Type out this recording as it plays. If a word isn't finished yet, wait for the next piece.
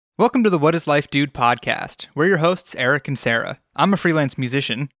Welcome to the What is Life Dude podcast. We're your hosts, Eric and Sarah. I'm a freelance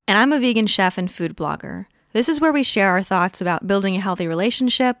musician. And I'm a vegan chef and food blogger. This is where we share our thoughts about building a healthy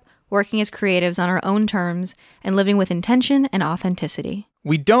relationship, working as creatives on our own terms, and living with intention and authenticity.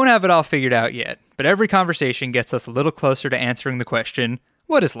 We don't have it all figured out yet, but every conversation gets us a little closer to answering the question,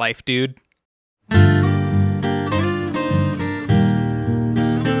 what is life, dude?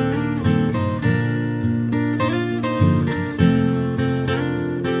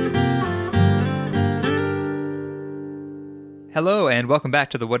 Hello, and welcome back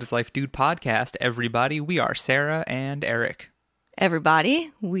to the What is Life Dude podcast, everybody. We are Sarah and Eric.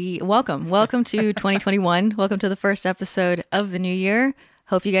 Everybody, welcome to 2021. Welcome to the first episode of the new year.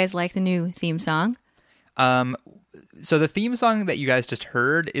 Hope you guys like the new theme song. So the theme song that you guys just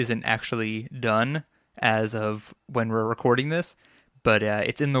heard isn't actually done as of when we're recording this, but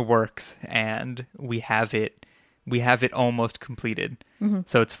it's in the works, and we have it almost completed. Mm-hmm.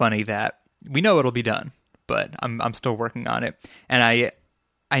 So it's funny that we know it'll be done, but I'm still working on it. And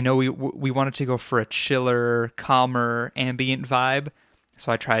I know we wanted to go for a chiller, calmer, ambient vibe,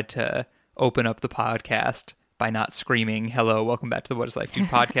 so I tried to open up the podcast by not screaming, hello, welcome back to the What is Life Dude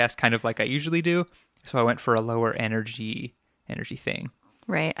podcast, kind of like I usually do. So I went for a lower energy thing.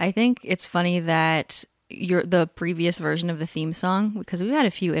 Right. I think it's funny that the previous version of the theme song, because we've had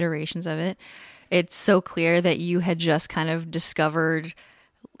a few iterations of it, it's so clear that you had just kind of discovered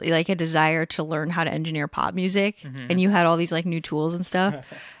like a desire to learn how to engineer pop music, and you had all these like new tools and stuff.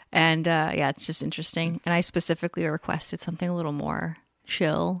 And yeah, it's just interesting. And I specifically requested something a little more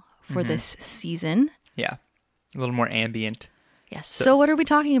chill for this season. Yeah, a little more ambient. Yes. So what are we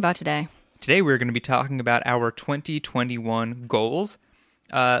talking about today? Today we're going to be talking about our 2021 goals.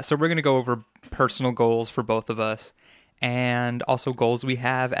 So we're going to go over personal goals for both of us, and also goals we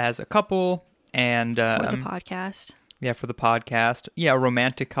have as a couple, and for the podcast. Yeah, for the podcast. Yeah, a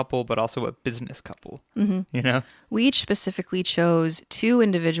romantic couple, but also a business couple. Mm-hmm. You know? We each specifically chose 2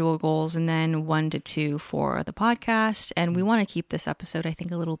 individual goals and then 1 to 2 for the podcast. And we want to keep this episode, I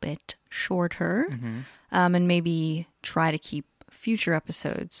think, a little bit shorter, and maybe try to keep future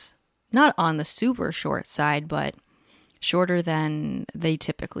episodes not on the super short side, but shorter than they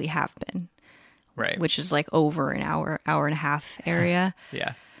typically have been. Right. Which is like over an hour and a half area.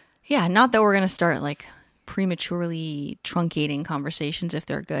 Yeah. Yeah, not that we're going to start like prematurely truncating conversations if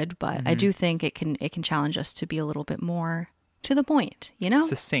they're good, but I do think it can challenge us to be a little bit more to the point, you know?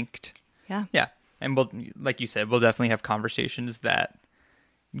 Succinct. Yeah. Yeah. And we'll, like you said, we'll definitely have conversations that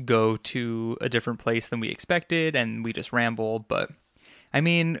go to a different place than we expected, and we just ramble. But I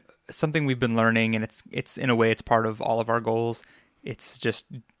mean, something we've been learning, and it's in a way it's part of all of our goals. It's just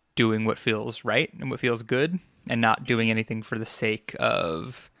doing what feels right and what feels good, and not doing anything for the sake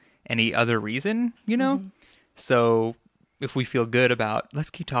of any other reason, you know? Mm-hmm. So if we feel good about, let's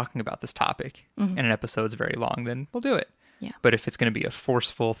keep talking about this topic, and an episode's very long, then we'll do it. Yeah. But if it's going to be a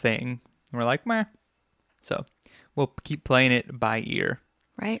forceful thing, we're like, meh. So we'll keep playing it by ear.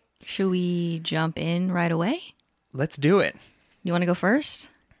 Right. Should we jump in right away? Let's do it. You want to go first?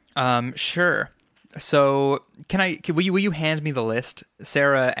 Sure. So will you hand me the list?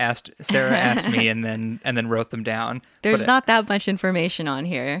 Sarah asked me and then wrote them down. There's not that much information on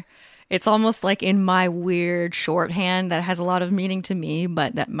here. It's almost like in my weird shorthand that has a lot of meaning to me,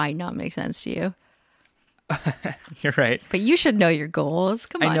 but that might not make sense to you. You're right. But you should know your goals.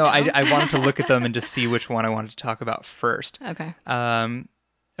 Come on. I know. I wanted to look at them and just see which one I wanted to talk about first. Okay.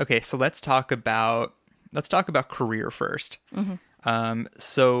 Okay. So let's talk about career first.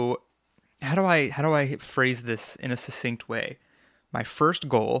 So how do I phrase this in a succinct way? My first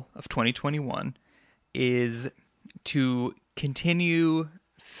goal of 2021 is to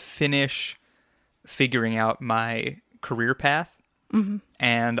finish figuring out my career path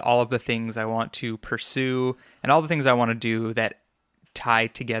and all of the things I want to pursue and all the things I want to do that tie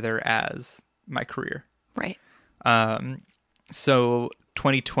together as my career. Right. So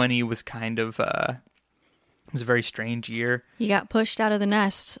 2020 was kind of it was a very strange year. You got pushed out of the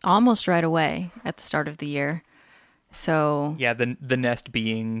nest almost right away at the start of the year. So yeah, the nest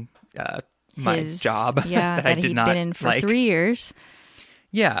being my job that I did not been in for 3 years.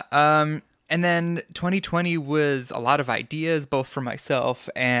 Yeah. And then 2020 was a lot of ideas, both for myself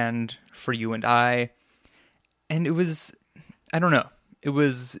and for you and I. And it was, I don't know, it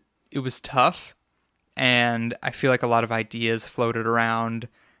was tough. And I feel like a lot of ideas floated around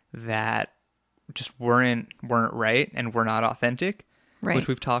that just weren't right and were not authentic, right, which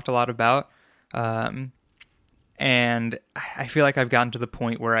we've talked a lot about. And I feel like I've gotten to the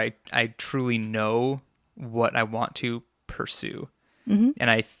point where I truly know what I want to pursue.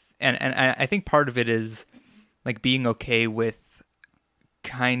 And I think part of it is like being okay with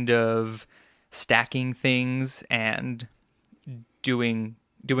kind of stacking things and doing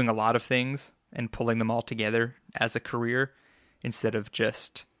a lot of things and pulling them all together as a career instead of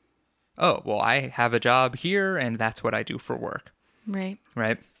just, oh, well, I have a job here and that's what I do for work. Right.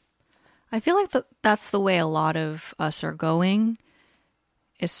 Right? I feel like that's the way a lot of us are going.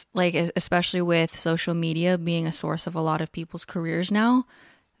 It's like, especially with social media being a source of a lot of people's careers now,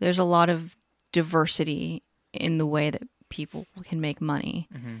 there's a lot of diversity in the way that people can make money.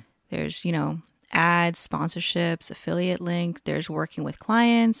 Mm-hmm. There's, ads, sponsorships, affiliate links. There's working with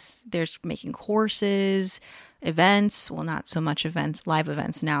clients. There's making courses, events. Well, not so much events, live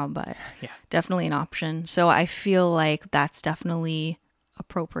events now, but definitely an option. So I feel like that's definitely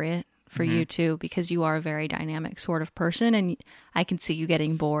appropriate for you too, because you are a very dynamic sort of person, and I can see you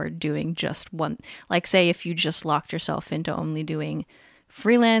getting bored doing just one. Like, say if you just locked yourself into only doing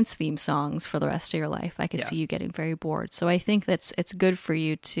freelance theme songs for the rest of your life, I could see you getting very bored. So I think it's good for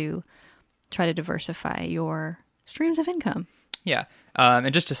you to try to diversify your streams of income. Yeah.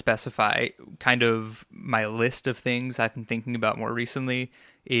 And just to specify, kind of my list of things I've been thinking about more recently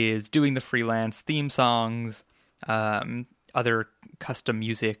is doing the freelance theme songs, other custom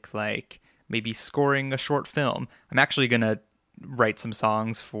music, like maybe scoring a short film. I'm actually going to write some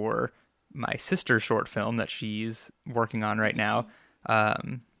songs for my sister's short film that she's working on right now.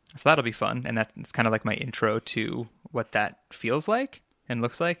 So that'll be fun. And that's kind of like my intro to what that feels like and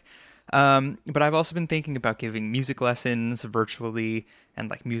looks like. But I've also been thinking about giving music lessons virtually and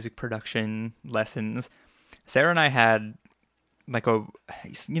like music production lessons. Sarah and I had like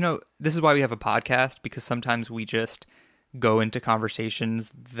this is why we have a podcast, because sometimes we just go into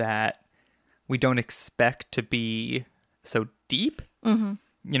conversations that we don't expect to be so deep. Mm-hmm.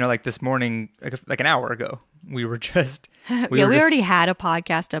 Like this morning, like an hour ago, we were just... we already had a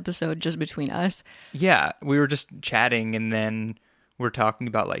podcast episode just between us. Yeah, we were just chatting, and then we're talking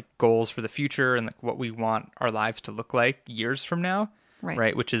about like goals for the future and like what we want our lives to look like years from now.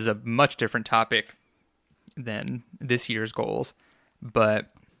 Right? Which is a much different topic than this year's goals. But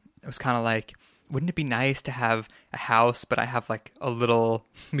it was kind of like, wouldn't it be nice to have a house, but I have like a little,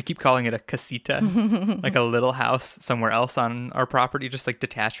 we keep calling it a casita, like a little house somewhere else on our property, just like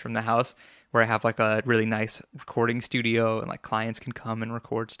detached from the house, where I have like a really nice recording studio and like clients can come and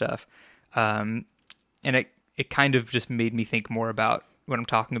record stuff. And it kind of just made me think more about what I'm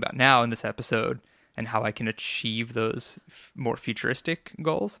talking about now in this episode and how I can achieve those more futuristic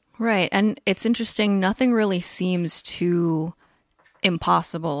goals. Right. And it's interesting. Nothing really seems too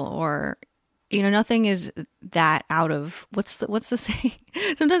impossible, or nothing is that out of what's the saying?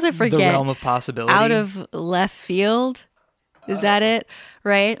 Sometimes I forget. The realm of possibility. Out of left field. Is that it?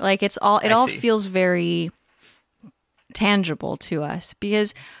 Right? Like it all feels very tangible to us,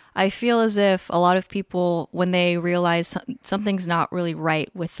 because I feel as if a lot of people, when they realize something's not really right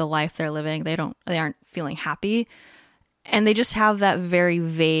with the life they're living, they aren't feeling happy, and they just have that very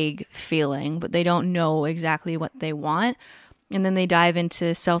vague feeling, but they don't know exactly what they want. And then they dive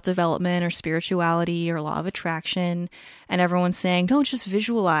into self-development or spirituality or law of attraction, and everyone's saying, don't just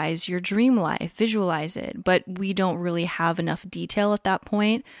visualize your dream life, visualize it. But we don't really have enough detail at that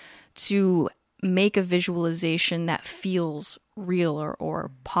point to make a visualization that feels real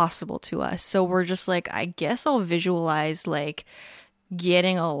or possible to us. So we're just like, I guess I'll visualize like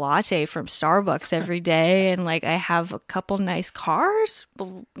getting a latte from Starbucks every day and like I have a couple nice cars,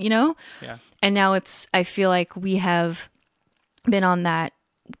 Yeah. And now I feel like we have been on that.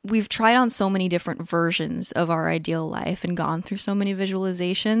 We've tried on so many different versions of our ideal life and gone through so many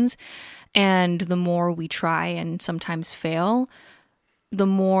visualizations. And the more we try and sometimes fail, the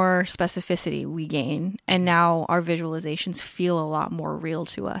more specificity we gain. And now our visualizations feel a lot more real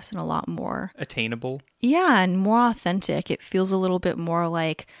to us and a lot more attainable. Yeah, and more authentic. It feels a little bit more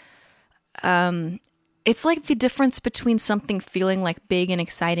like, it's like the difference between something feeling like big and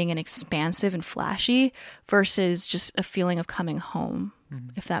exciting and expansive and flashy versus just a feeling of coming home,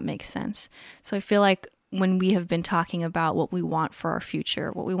 if that makes sense. So I feel like when we have been talking about what we want for our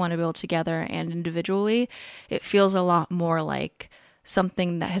future, what we want to build together and individually, it feels a lot more like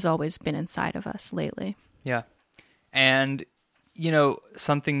something that has always been inside of us lately. Yeah. And,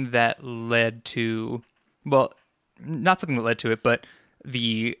 something that led to, well, not something that led to it, but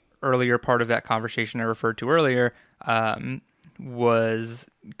the earlier part of that conversation I referred to earlier was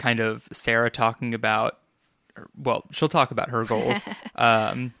kind of Sarah talking about, well, she'll talk about her goals,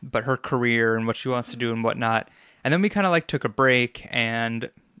 but her career and what she wants to do and whatnot. And then we kind of like took a break,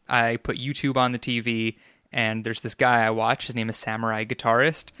 and I put YouTube on the TV, and there's this guy I watch. His name is Samurai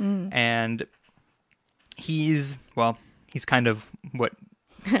Guitarist, and he's kind of what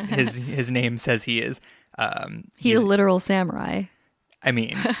his name says he is. He's a literal samurai. I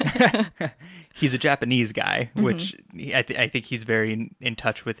mean, he's a Japanese guy, which I think he's very in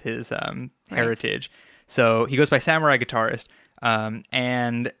touch with his heritage. So he goes by Samurai Guitarist,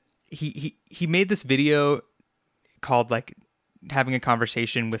 and he made this video called like having a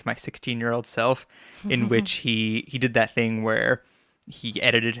conversation with my 16-year-old self, in which he did that thing where he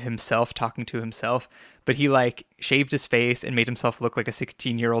edited himself talking to himself, but he like shaved his face and made himself look like a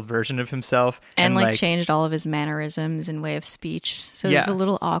 16-year-old version of himself, and like changed all of his mannerisms and way of speech, so it was a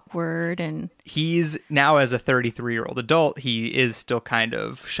little awkward. And he's now, as a 33-year-old adult, he is still kind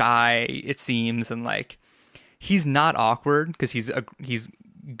of shy, it seems, and like he's not awkward because he's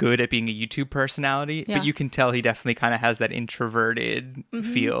good at being a YouTube personality, but you can tell he definitely kind of has that introverted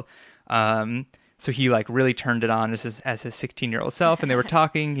feel. So he like really turned it on as his 16-year-old self, and they were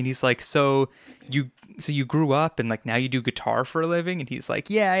talking, and he's like, so you grew up and like now you do guitar for a living? And he's like,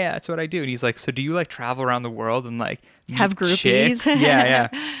 yeah, that's what I do. And he's like, so do you like travel around the world and like have groupies? Chicks? Yeah.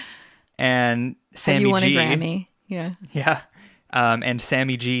 And Sammy Have you won G, a Grammy? Yeah. And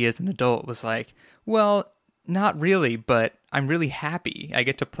Sammy G as an adult was like, well, not really, but I'm really happy. I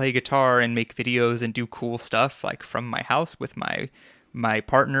get to play guitar and make videos and do cool stuff like from my house with my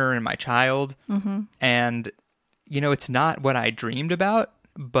partner and my child. And it's not what I dreamed about,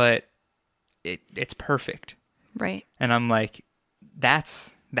 but it's perfect, right? And I'm like,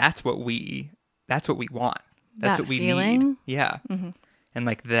 that's what we want. That's what we feeling? Need. Yeah. And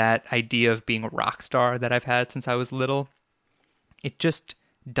like that idea of being a rock star that I've had since I was little, it just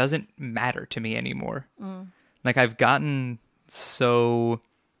doesn't matter to me anymore. Like I've gotten so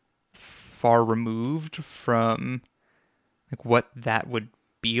far removed from like what that would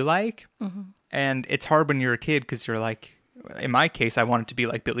be like. And it's hard when you're a kid because you're like, in my case, I wanted to be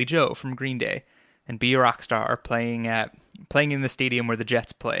like Billy Joe from Green Day and be a rock star playing in the stadium where the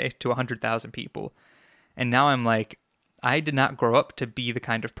Jets play to 100,000 people. And now I'm like, I did not grow up to be the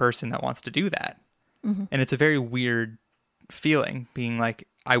kind of person that wants to do that. And it's a very weird feeling being like,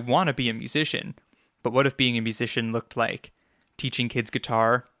 I want to be a musician, but what if being a musician looked like teaching kids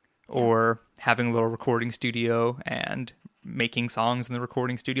guitar or having a little recording studio and making songs in the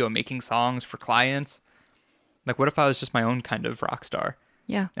recording studio, making songs for clients? Like, what if I was just my own kind of rock star?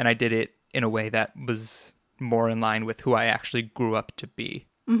 Yeah. And I did it in a way that was more in line with who I actually grew up to be.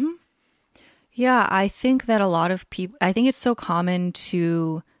 Yeah, I think that a lot of people, I think it's so common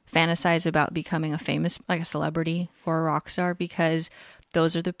to fantasize about becoming a famous, like a celebrity or a rock star, because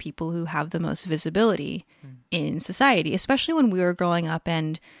those are the people who have the most visibility in society, especially when we were growing up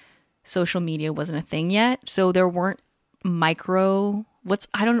and social media wasn't a thing yet. So there weren't I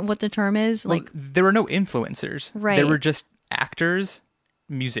don't know what the term is. Well, like there were no influencers. Right. There were just actors,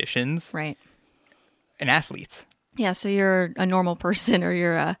 musicians, right, and athletes. Yeah, so you're a normal person or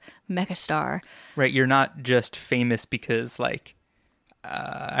you're a megastar. Right, you're not just famous because like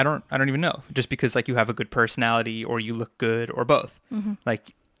I don't even know, just because like you have a good personality or you look good or both.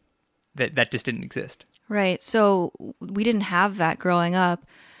 Like that just didn't exist. Right. So we didn't have that growing up.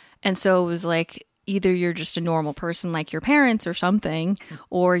 And so it was like either you're just a normal person like your parents or something,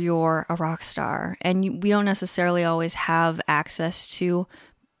 or you're a rock star. And we don't necessarily always have access to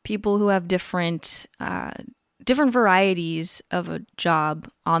people who have different varieties of a job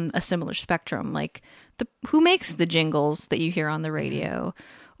on a similar spectrum, like who makes the jingles that you hear on the radio,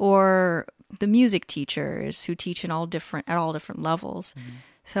 or the music teachers who teach at all different levels.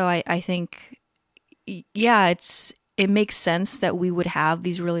 So I think, yeah, it makes sense that we would have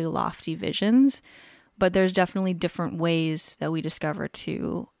these really lofty visions, but there's definitely different ways that we discover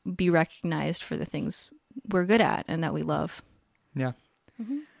to be recognized for the things we're good at and that we love. Yeah.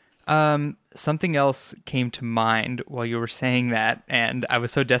 Something else came to mind while you were saying that, and I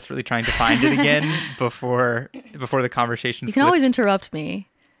was so desperately trying to find it again before the conversation. You can always interrupt me,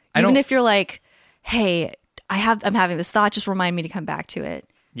 even if you're like, "Hey, I'm having this thought. Just remind me to come back to it."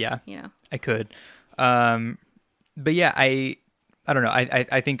 Yeah, I could. But yeah, I don't know.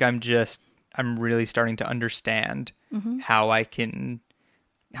 I think I'm really starting to understand how I can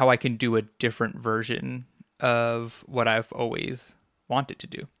do a different version of what I've always wanted to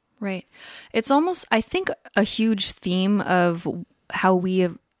do. Right. It's almost, I think, a huge theme of how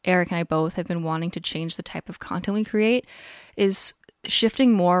Eric and I both have been wanting to change the type of content we create is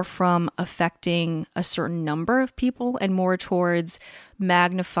shifting more from affecting a certain number of people and more towards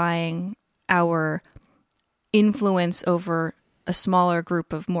magnifying our influence over a smaller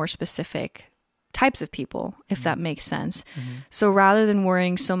group of more specific types of people, if that makes sense. So rather than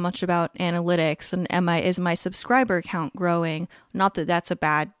worrying so much about analytics and is my subscriber count growing, not that that's a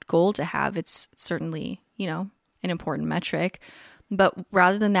bad goal to have, it's certainly, an important metric, but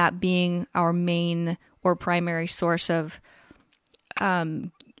rather than that being our main or primary source of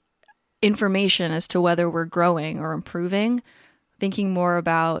information as to whether we're growing or improving, thinking more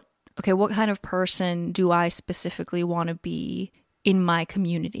about, okay, what kind of person do I specifically want to be in my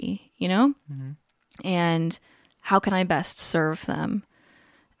community, you know? And how can I best serve them?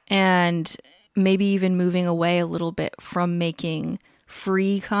 And maybe even moving away a little bit from making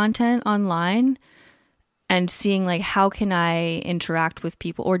free content online and seeing like, how can I interact with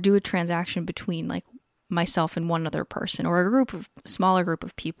people or do a transaction between like myself and one other person or a smaller group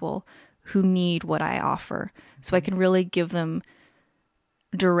of people who need what I offer, so I can really give them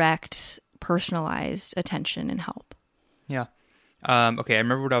direct, personalized attention and help. Yeah. Okay, I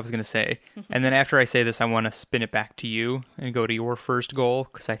remember what I was going to say. And then after I say this, I want to spin it back to you and go to your first goal,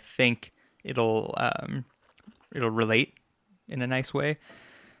 because I think it'll relate in a nice way.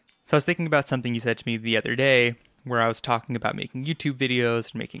 So I was thinking about something you said to me the other day where I was talking about making YouTube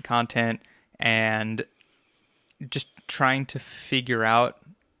videos and making content and just trying to figure out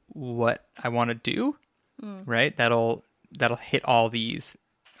what I want to do, right? That'll hit all these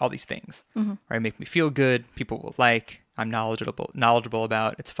things, right? Make me feel good. People will like. I'm knowledgeable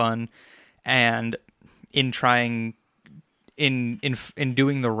about. It's fun, and in doing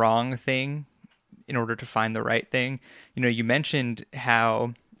the wrong thing in order to find the right thing. You know, you mentioned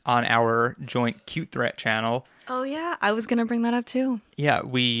how on our joint Cute Threat channel. Oh yeah, I was gonna bring that up too. Yeah,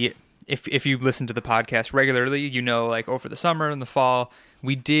 if you listen to the podcast regularly, you know, like over the summer and the fall,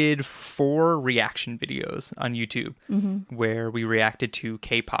 we did 4 reaction videos on YouTube where we reacted to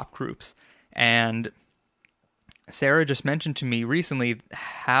K-pop groups. And Sarah just mentioned to me recently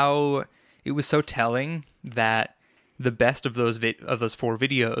how it was so telling that the best of those 4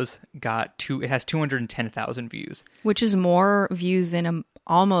 videos it has 210,000 views, which is more views than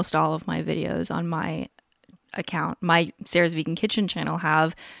almost all of my videos on my account. My Sarah's Vegan Kitchen channel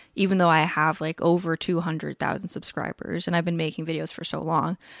have, even though I have like over 200,000 subscribers, and I've been making videos for so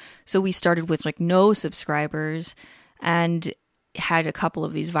long. So we started with like no subscribers and had a couple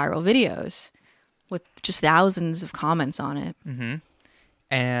of these viral videos with just thousands of comments on it.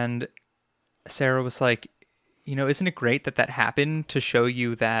 And Sarah was like, you know, isn't it great that happened to show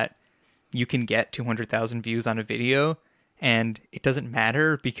you that you can get 200,000 views on a video and it doesn't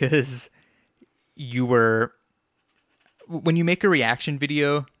matter because when you make a reaction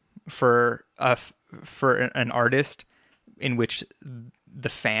video for an artist in which the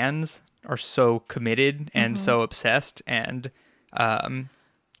fans are so committed and so obsessed and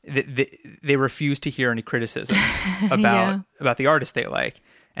they refuse to hear any criticism about the artist they like,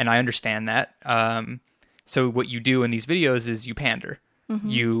 and I understand that. So what you do in these videos is you pander.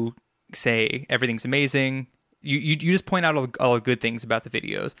 You say everything's amazing. You just point out all the good things about the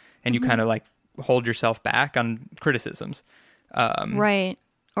videos, and you kind of like hold yourself back on criticisms. Right.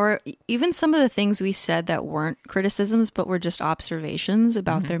 Or even some of the things we said that weren't criticisms, but were just observations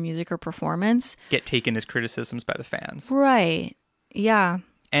about their music or performance, get taken as criticisms by the fans. Right. Yeah.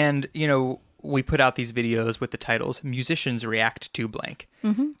 And, you know, we put out these videos with the titles, Musicians React to Blank.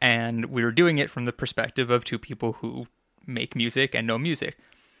 And we were doing it from the perspective of 2 people who make music and know music.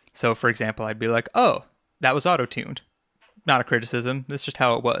 So, for example, I'd be like, oh, that was auto-tuned. Not a criticism. That's just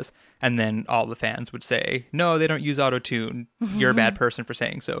how it was. And then all the fans would say, no, they don't use auto-tune. You're a bad person for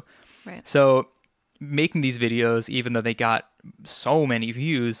saying so. Right. So making these videos, even though they got so many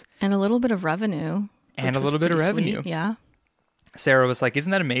views. And a little bit of revenue. And a little bit of revenue. Sweet. Yeah. Sarah was like,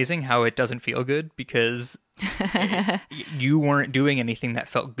 isn't that amazing how it doesn't feel good? Because you weren't doing anything that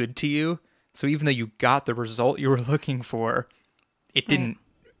felt good to you. So even though you got the result you were looking for, it didn't.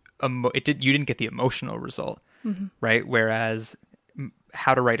 You didn't get the emotional result, right? Whereas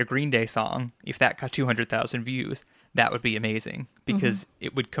How to Write a Green Day song, if that got 200,000 views, that would be amazing because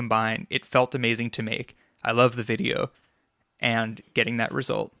it would combine. It felt amazing to make. I love the video, and getting that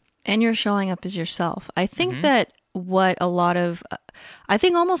result. And you're showing up as yourself. I think that I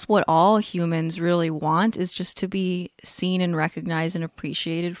think almost what all humans really want is just to be seen and recognized and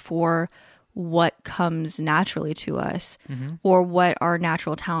appreciated for what comes naturally to us, or what our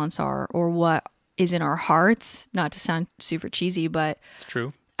natural talents are, or what is in our hearts. Not to sound super cheesy, but it's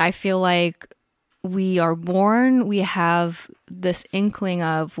true. I feel like we are born, we have this inkling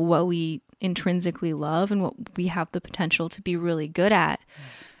of what we intrinsically love and what we have the potential to be really good at.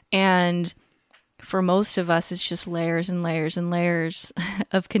 And for most of us, it's just layers and layers and layers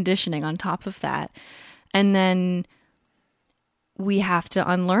of conditioning on top of that. And then we have to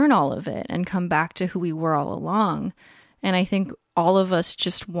unlearn all of it and come back to who we were all along. And I think all of us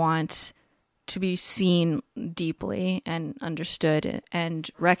just want to be seen deeply and understood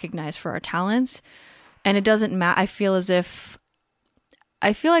and recognized for our talents. And it doesn't matter. I feel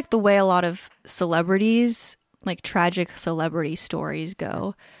like the way a lot of celebrities like tragic celebrity stories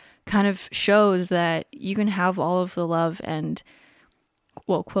go, kind of shows that you can have all of the love and,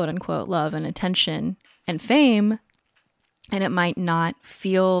 well, quote unquote, love and attention and fame, and it might not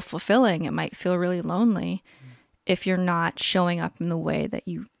feel fulfilling. It might feel really lonely if you're not showing up in the way that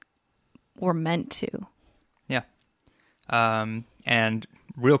you were meant to. Yeah. And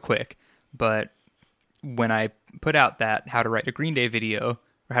real quick, but when I put out that How to Write a Green Day video,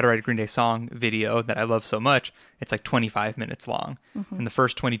 or How to Write a Green Day song video that I love so much, it's like 25 minutes long. And the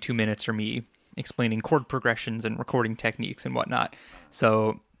first 22 minutes are me explaining chord progressions and recording techniques and whatnot.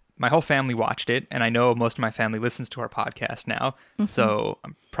 So my whole family watched it, and I know most of my family listens to our podcast now, so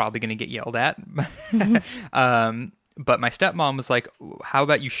I'm probably going to get yelled at. But my stepmom was like, how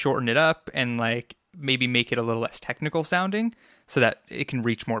about you shorten it up and like maybe make it a little less technical sounding so that it can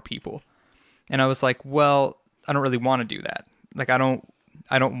reach more people? And I was like, well, I don't really want to do that. Like, I don't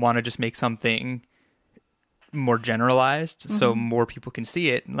want to just make something more generalized so more people can see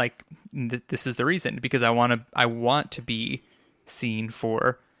it. Like, this is the reason, because I want to be seen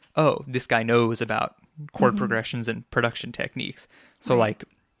for, oh, this guy knows about chord progressions and production techniques. So like,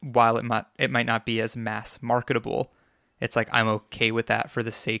 while it might not be as mass marketable, it's like, I'm okay with that for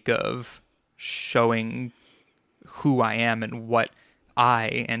the sake of showing who I am and what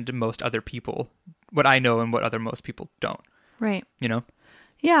I and most other people, what I know and what most people don't. Right. You know?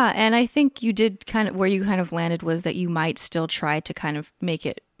 Yeah, and I think you did kind of, where you kind of landed was that you might still try to kind of make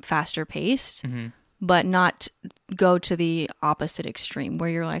it faster paced, but not go to the opposite extreme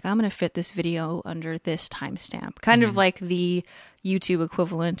where you're like, I'm going to fit this video under this timestamp. Kind of like the YouTube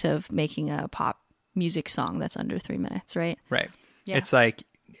equivalent of making a pop music song that's under 3 minutes, right? Right. Yeah. It's like,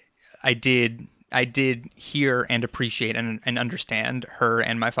 I did hear and appreciate and understand her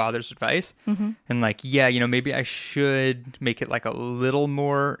and my father's advice. And like, yeah, you know, maybe I should make it like a little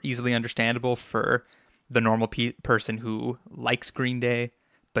more easily understandable for the normal person who likes Green Day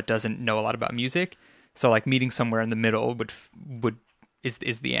but doesn't know a lot about music. So like, meeting somewhere in the middle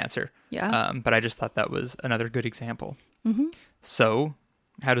is the answer. Yeah. But I just thought that was another good example. So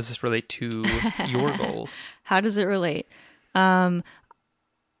how does this relate to your goals? How does it relate? Well,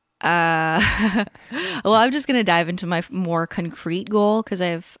 I'm just going to dive into my more concrete goal, because I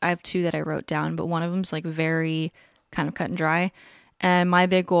have two that I wrote down, but one of them's like very kind of cut and dry. And my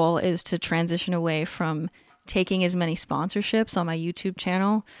big goal is to transition away from taking as many sponsorships on my YouTube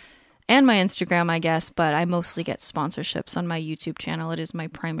channel and my Instagram, I guess, but I mostly get sponsorships on my YouTube channel. It is my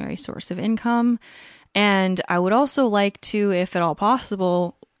primary source of income. And I would also like to, if at all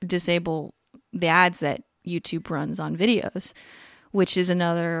possible, disable the ads that YouTube runs on videos, which is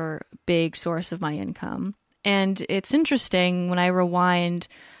another big source of my income. And it's interesting when I rewind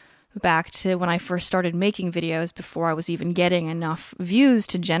back to when I first started making videos, before I was even getting enough views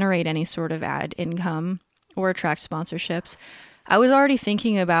to generate any sort of ad income or attract sponsorships, I was already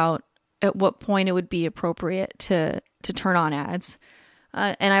thinking about at what point it would be appropriate to turn on ads.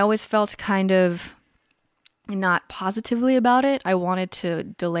 And I always felt kind of not positively about it. I wanted to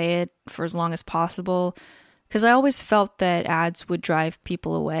delay it for as long as possible, because I always felt that ads would drive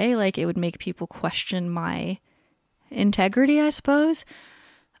people away. Like, it would make people question my integrity, I suppose.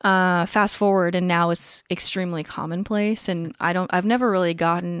 Fast forward, and now it's extremely commonplace. And I've never really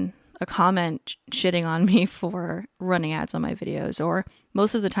gotten a comment shitting on me for running ads on my videos. Or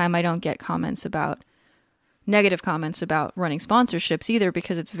most of the time, I don't get negative comments about running sponsorships either,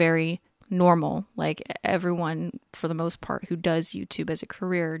 because it's very normal. Like, everyone, for the most part, who does YouTube as a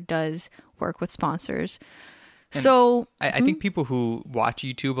career does work with sponsors. And so I think people who watch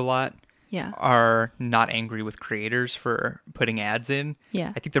YouTube a lot are not angry with creators for putting ads in.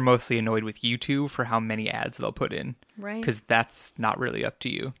 Yeah. I think they're mostly annoyed with YouTube for how many ads they'll put in. Right. Because that's not really up to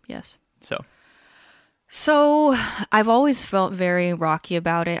you. Yes. So I've always felt very rocky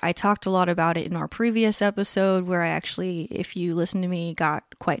about it. I talked a lot about it in our previous episode, where I actually, if you listen to me, got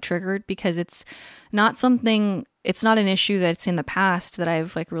quite triggered, because it's not an issue that's in the past that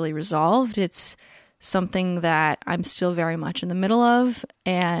I've like really resolved. It's something that I'm still very much in the middle of,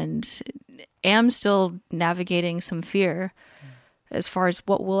 and am still navigating some fear as far as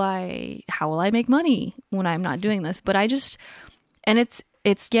how will I make money when I'm not doing this? But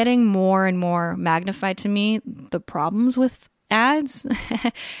it's getting more and more magnified to me, the problems with ads.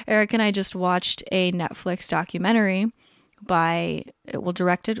 Eric and I just watched a Netflix documentary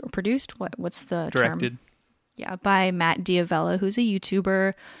directed or produced? What's the directed? Term? Yeah, by Matt Diavella, who's a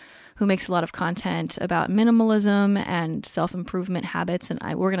YouTuber who makes a lot of content about minimalism and self-improvement habits. And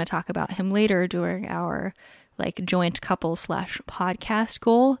we're going to talk about him later during our like joint couple / podcast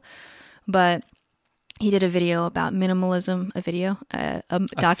goal. But he did a video about minimalism, a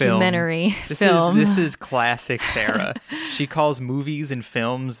documentary film. This is classic Sarah. She calls movies and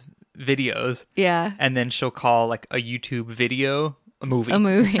films videos. Yeah. And then she'll call like a YouTube video a movie. A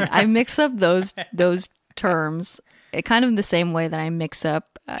movie. I mix up those terms kind of in the same way that I mix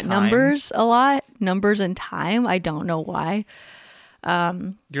up numbers a lot. Numbers and time. I don't know why.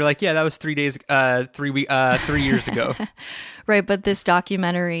 You're like, yeah, that was 3 years ago. Right, but this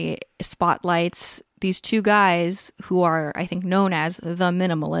documentary spotlights these two guys who are, I think, known as the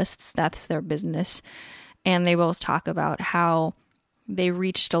minimalists. That's their business. And they both talk about how they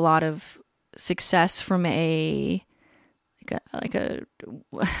reached a lot of success from I'm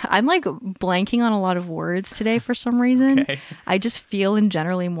like blanking on a lot of words today for some reason. Okay. I just feel in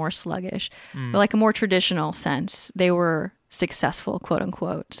generally more sluggish. But like a more traditional sense, they were successful, quote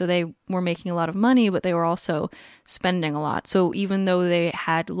unquote. So they were making a lot of money, but they were also spending a lot. So even though they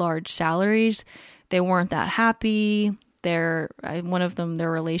had large salaries, they weren't that happy. One of them,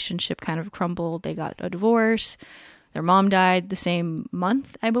 their relationship kind of crumbled. They got a divorce. Their mom died the same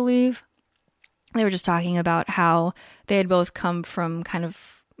month, I believe. They were just talking about how they had both come from kind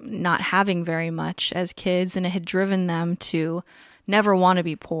of not having very much as kids, and it had driven them to never want to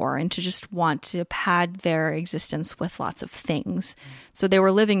be poor and to just want to pad their existence with lots of things. So they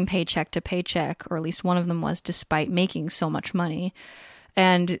were living paycheck to paycheck, or at least one of them was, despite making so much money.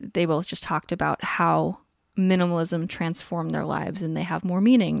 And they both just talked about how minimalism transformed their lives and they have more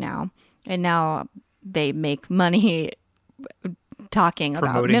meaning now. And now they make money talking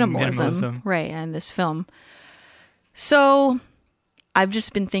Promoting about minimalism. Right, and this film. So I've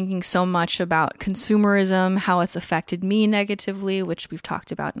just been thinking so much about consumerism, how it's affected me negatively, which we've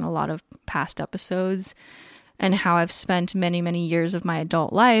talked about in a lot of past episodes, and how I've spent many, many years of my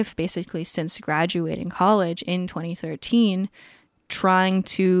adult life, basically since graduating college in 2013, trying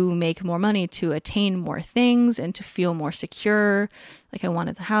to make more money to attain more things and to feel more secure. Like I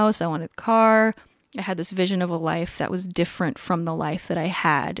wanted the house, I wanted the car. I had this vision of a life that was different from the life that I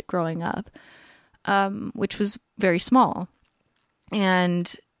had growing up, which was very small.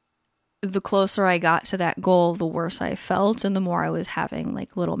 And the closer I got to that goal, the worse I felt, and the more I was having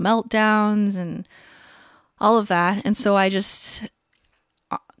like little meltdowns and all of that. And so I just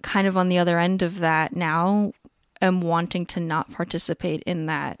kind of on the other end of that now am wanting to not participate in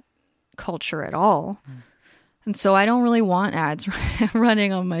that culture at all. And so I don't really want ads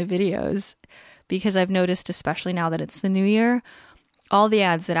running on my videos, because I've noticed, especially now that it's the new year, all the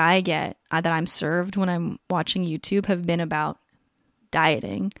ads that I get, that I'm served when I'm watching YouTube, have been about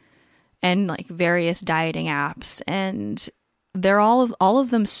dieting and like various dieting apps. And they're all of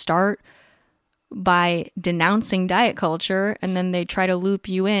them start by denouncing diet culture, and then they try to loop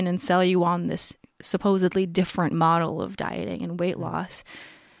you in and sell you on this supposedly different model of dieting and weight loss.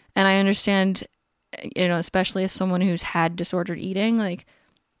 And I understand, especially as someone who's had disordered eating, like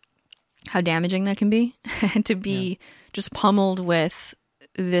how damaging that can be to be just pummeled with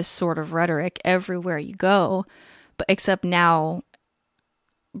this sort of rhetoric everywhere you go. But except now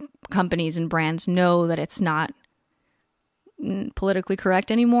companies and brands know that it's not politically correct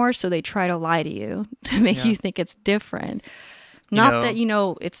anymore, so they try to lie to you to make you think it's different. Not that,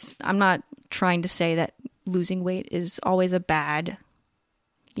 I'm not trying to say that losing weight is always a bad,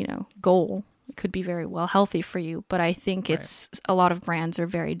 goal. It could be very well healthy for you, but I think it's a lot of brands are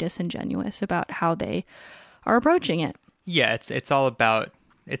very disingenuous about how they are approaching it. Yeah, it's all about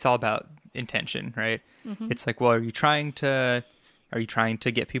intention, right? Mm-hmm. It's like, well, are you trying to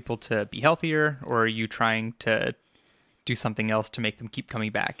get people to be healthier, or are you trying to do something else to make them keep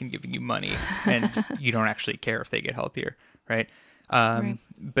coming back and giving you money, and you don't actually care if they get healthier, right? Right.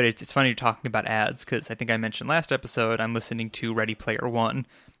 But it's funny you're talking about ads, because I think I mentioned last episode I'm listening to Ready Player One,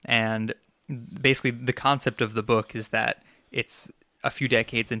 and basically the concept of the book is that it's a few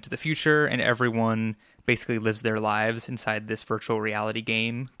decades into the future, and everyone basically lives their lives inside this virtual reality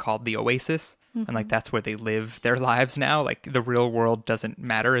game called the Oasis. Mm-hmm. And like that's where they live their lives now. Like the real world doesn't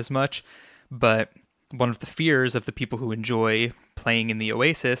matter as much. But one of the fears of the people who enjoy playing in the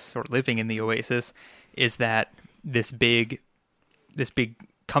Oasis or living in the Oasis is that this big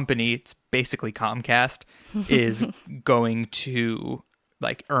company, it's basically Comcast, is going to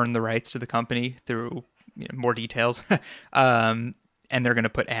like earn the rights to the company through more details. And they're going to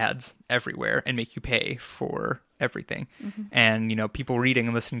put ads everywhere and make you pay for everything. Mm-hmm. And, people reading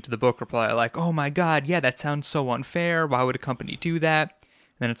and listening to the book are probably like, oh my God, yeah, that sounds so unfair. Why would a company do that?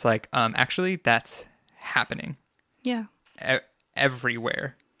 And then it's like, actually, that's happening. Yeah.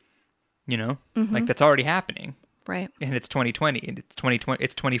 Everywhere. Mm-hmm. Like that's already happening. Right. And it's 2020 and it's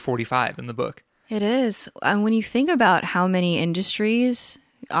 2045 in the book. It is. And when you think about how many industries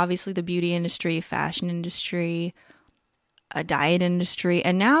obviously the beauty industry, fashion industry, a diet industry,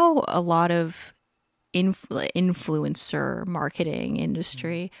 and now a lot of influencer marketing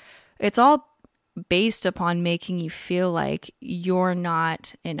industry. It's all based upon making you feel like you're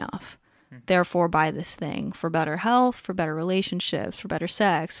not enough. Therefore, buy this thing for better health, for better relationships, for better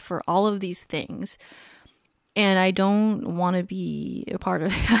sex, for all of these things. And I don't want to be a part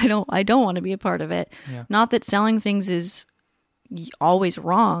of it. I don't want to be a part of it. Yeah. Not that selling things is always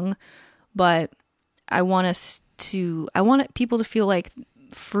wrong, but I want people to feel like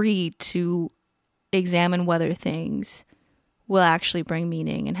free to examine whether things will actually bring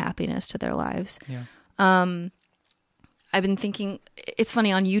meaning and happiness to their lives. Yeah. I've been thinking, it's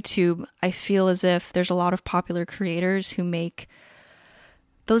funny, on YouTube, I feel as if there's a lot of popular creators who make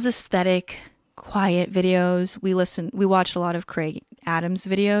those aesthetic, quiet videos. We watch a lot of Craig Adams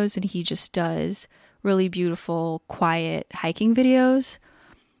videos, and he just does really beautiful, quiet hiking videos.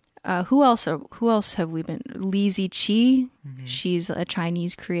 Who else have we been? Lizzie Chi. Mm-hmm. She's a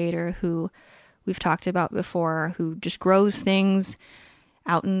Chinese creator who we've talked about before, who just grows things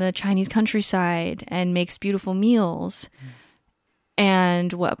out in the Chinese countryside and makes beautiful meals.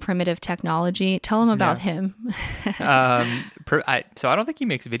 And what Primitive Technology? Tell him about him. So I don't think he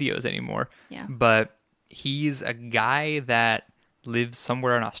makes videos anymore. Yeah. But he's a guy that lives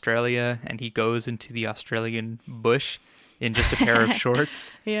somewhere in Australia, and he goes into the Australian bush in just a pair of shorts.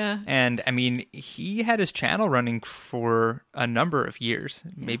 Yeah. And I mean, he had his channel running for a number of years,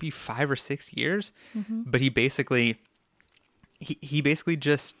 maybe 5 or 6 years. Mm-hmm. But he basically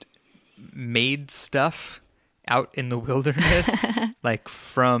just made stuff out in the wilderness, like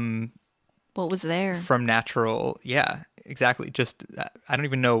from what was there, from natural. Yeah, exactly. Just, I don't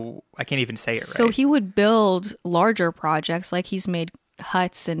even know. I can't even say it right. So he would build larger projects, like he's made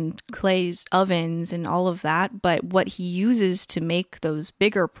huts and clays ovens and all of that. But what he uses to make those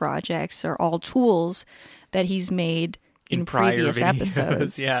bigger projects are all tools that he's made in previous videos.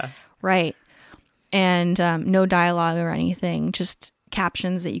 Episodes. Yeah. Right. And no dialogue or anything, just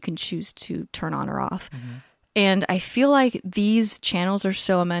captions that you can choose to turn on or off. Mm-hmm. And I feel like these channels are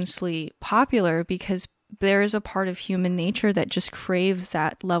so immensely popular because there is a part of human nature that just craves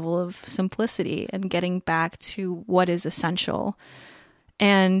that level of simplicity and getting back to what is essential.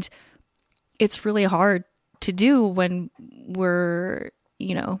 And it's really hard to do when we're,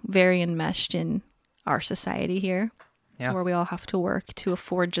 very enmeshed in our society here, where we all have to work to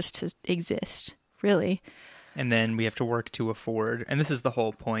afford just to exist, really. And then we have to work to afford, and this is the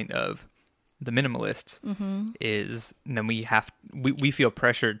whole point of the minimalists, is then we feel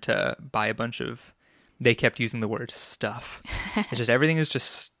pressured to buy a bunch of, they kept using the word stuff. It's just, everything is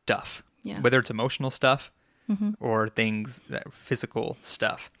just stuff, whether it's emotional stuff or things that physical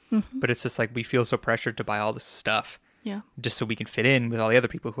stuff. But it's just like, we feel so pressured to buy all this stuff just so we can fit in with all the other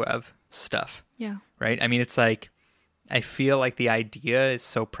people who have stuff. Yeah. Right. I mean, it's like, I feel like the idea is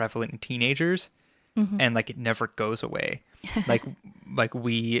so prevalent in teenagers and like it never goes away. Like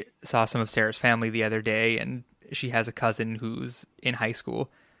we saw some of Sarah's family the other day, and she has a cousin who's in high school,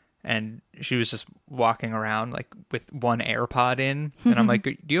 and she was just walking around like with one AirPod in, and I'm like,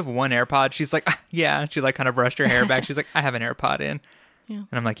 do you have one AirPod? She's like, yeah. She like kind of brushed her hair back. She's like, I have an AirPod in. Yeah.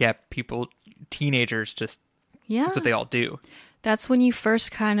 And I'm like, yeah, teenagers just, that's what they all do. That's when you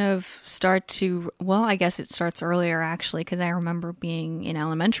first kind of start to, well, I guess it starts earlier actually, because I remember being in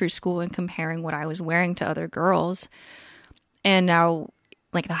elementary school and comparing what I was wearing to other girls. And now,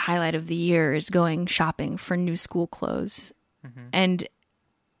 like, the highlight of the year is going shopping for new school clothes. And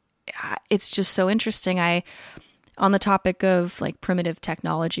it's just so interesting. On the topic of, like, primitive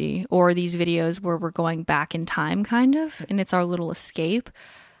technology or these videos where we're going back in time, kind of, and it's our little escape,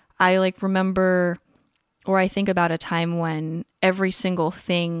 I, like, remember, or I think about a time when every single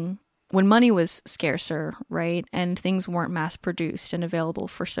thing, when money was scarcer, right, and things weren't mass-produced and available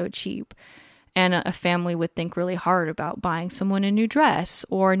for so cheap. And a family would think really hard about buying someone a new dress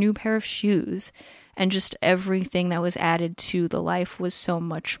or a new pair of shoes. And just everything that was added to the life was so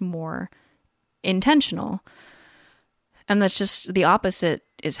much more intentional. And that's just the opposite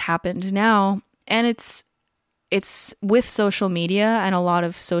is happened now. And it's with social media and a lot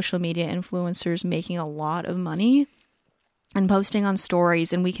of social media influencers making a lot of money and posting on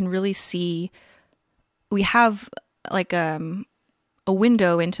stories. And we can really see, we have like a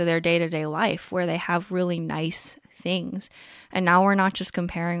window into their day-to-day life where they have really nice things. And now we're not just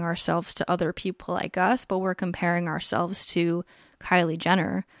comparing ourselves to other people like us, but we're comparing ourselves to Kylie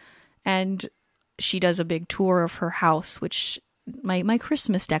Jenner. And she does a big tour of her house, which my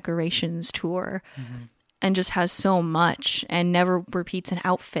Christmas decorations tour, and just has so much and never repeats an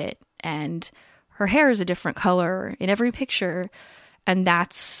outfit. And her hair is a different color in every picture. And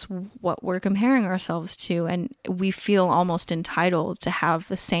that's what we're comparing ourselves to. And we feel almost entitled to have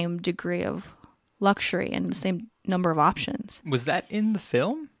the same degree of luxury and the same number of options. Was that in the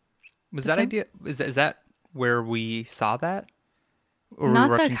film? Was that film? idea? Is that where we saw that? Or were we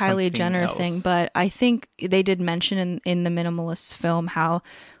Not the watching Kylie something Jenner else? thing, but I think they did mention in the Minimalists film how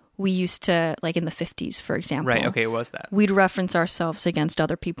we used to, like in the 50s, for example. Right, okay, it was that. We'd reference ourselves against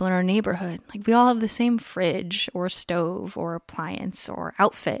other people in our neighborhood. Like we all have the same fridge or stove or appliance or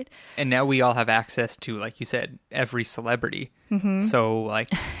outfit. And now we all have access to, like you said, every celebrity. Mm-hmm. So, like,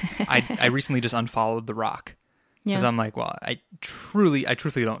 I recently just unfollowed The Rock. Because Yeah. I'm like, well, I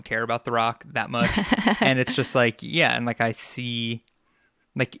truthfully don't care about The Rock that much. And it's just like, yeah, and like I see,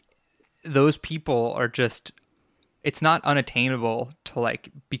 like, those people are just, it's not unattainable to like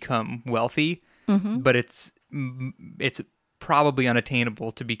become wealthy, but it's probably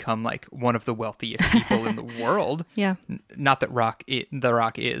unattainable to become like one of the wealthiest people in the world. Yeah. Not that The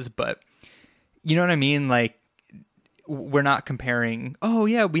Rock is, but you know what I mean? Like, we're not comparing, oh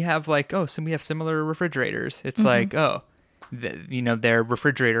yeah, we have like, we have similar refrigerators. It's like, their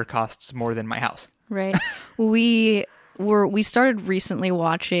refrigerator costs more than my house. Right. We started recently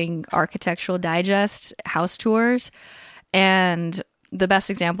watching Architectural Digest house tours, and the best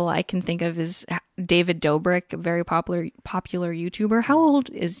example I can think of is David Dobrik, a very popular YouTuber. How old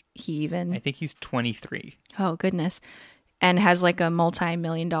is he even? I think he's 23. Oh goodness. And has like a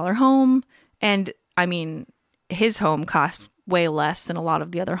multi-million-dollar home, and I mean his home costs way less than a lot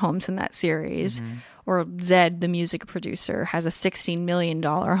of the other homes in that series. Or Zed, the music producer, has a $16 million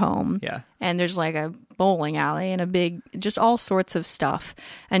home. Yeah. And there's like a bowling alley and a big, just all sorts of stuff.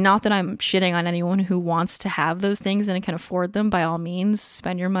 And not that I'm shitting on anyone who wants to have those things and can afford them. By all means,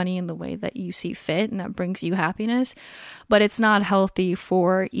 spend your money in the way that you see fit and that brings you happiness. But it's not healthy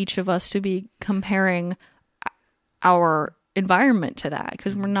for each of us to be comparing our environment to that,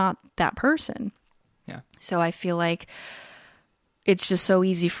 because we're not that person. Yeah. So I feel like it's just so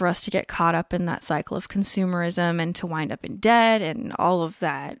easy for us to get caught up in that cycle of consumerism and to wind up in debt and all of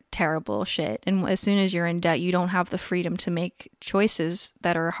that terrible shit. And as soon as you're in debt, you don't have the freedom to make choices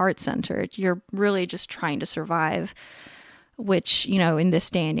that are heart-centered. You're really just trying to survive, which, in this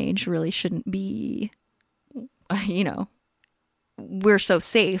day and age really shouldn't be, we're so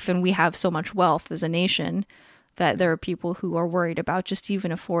safe and we have so much wealth as a nation that there are people who are worried about just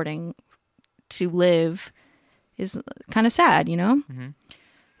even affording to live is kind of sad,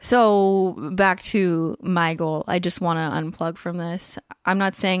 So back to my goal. I just want to unplug from this. I'm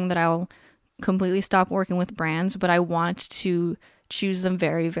not saying that I'll completely stop working with brands, but I want to choose them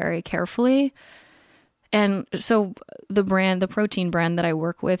very, very carefully. And so the protein brand that I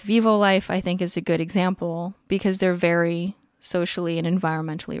work with, Vivo Life, I think is a good example because they're very socially and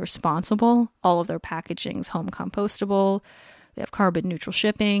environmentally responsible. All of their packaging's home compostable. They have carbon neutral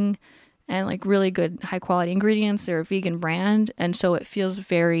shipping and like really good high quality ingredients. They're a vegan brand. And so it feels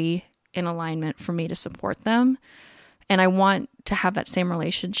very in alignment for me to support them. And I want to have that same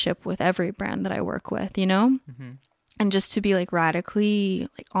relationship with every brand that I work with, And just to be like radically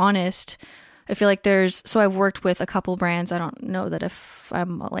like honest, I feel like so I've worked with a couple brands. I don't know that if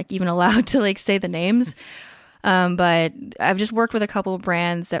I'm like even allowed to like say the names. But I've just worked with a couple of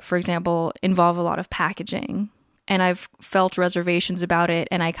brands that, for example, involve a lot of packaging. And I've felt reservations about it.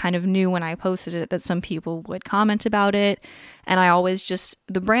 And I kind of knew when I posted it that some people would comment about it. And I always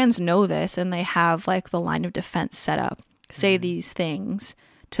the brands know this and they have like the line of defense set up. Say these things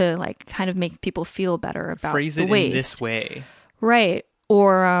to like kind of make people feel better about Phrase the it waste. in this way. Right.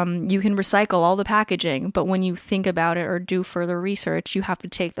 Or you can recycle all the packaging, but when you think about it or do further research, you have to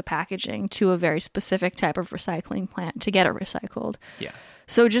take the packaging to a very specific type of recycling plant to get it recycled. Yeah.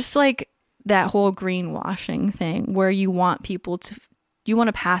 So just like that whole greenwashing thing where you want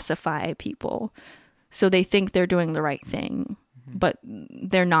to pacify people so they think they're doing the right thing, but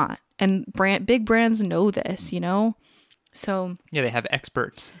they're not. And big brands know this, So yeah, they have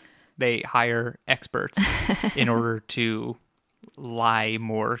experts. They hire experts in order to lie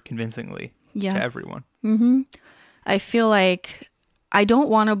more convincingly to everyone. I feel like I don't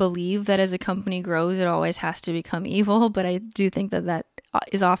want to believe that as a company grows, it always has to become evil, but I do think that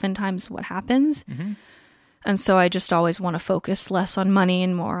is oftentimes what happens. And so I just always want to focus less on money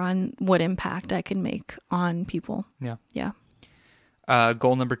and more on what impact I can make on people. Yeah. Yeah.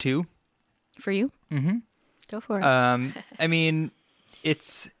 Goal number 2. For you? Go for it. I mean,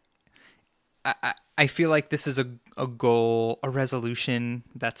 I feel like this is a goal, a resolution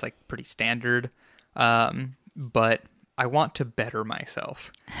that's like pretty standard. But I want to better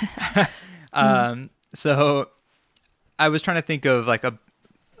myself. So I was trying to think of like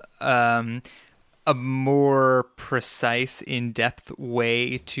a more precise, in-depth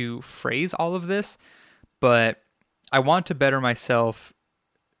way to phrase all of this, but I want to better myself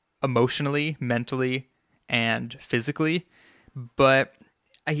emotionally, mentally, and physically. But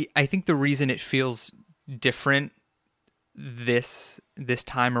I think the reason it feels different this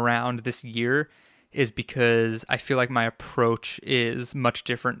time around, this year, is because I feel like my approach is much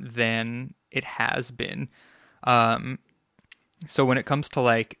different than it has been. So when it comes to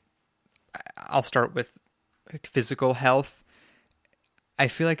like, I'll start with like physical health. I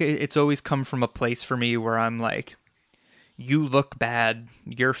feel like it's always come from a place for me where I'm like, you look bad,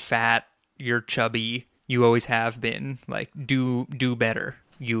 you're fat, you're chubby, you always have been. Like, do better,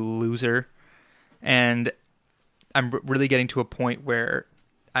 you loser. And I'm really getting to a point where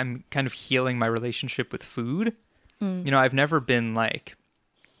I'm kind of healing my relationship with food. You know, I've never been like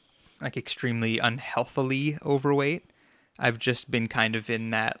extremely unhealthily overweight. I've just been kind of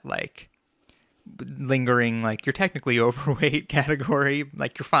in that like lingering, like, you're technically overweight category.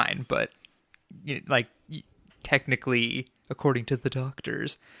 Like, you're fine, but technically, according to the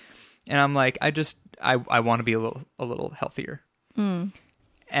doctors. And I'm like, I want to be a little healthier. And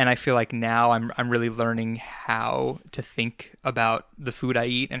I feel like now I'm really learning how to think about the food I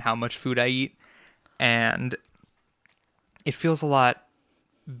eat and how much food I eat. And it feels a lot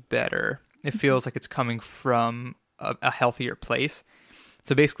better. It feels like it's coming from a healthier place.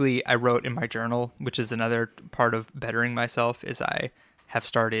 So basically, I wrote in my journal, which is another part of bettering myself, is I have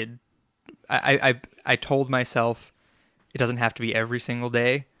started, I told myself it doesn't have to be every single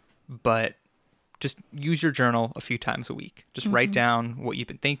day, but just use your journal a few times a week. Just write down what you've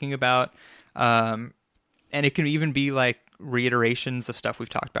been thinking about. And it can even be like reiterations of stuff we've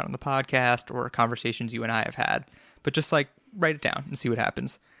talked about on the podcast or conversations you and I have had. But just like write it down and see what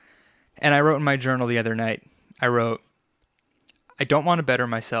happens. And I wrote in my journal the other night, I wrote, I don't want to better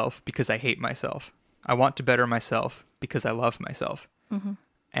myself because I hate myself. I want to better myself because I love myself.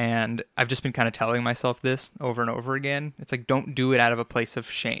 And I've just been kind of telling myself this over and over again. It's like, don't do it out of a place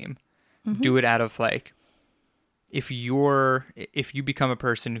of shame. Do it out of like, if you become a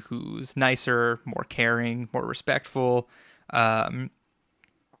person who's nicer, more caring, more respectful,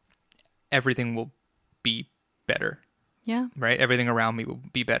 everything will be better. Yeah. Right? Everything around me will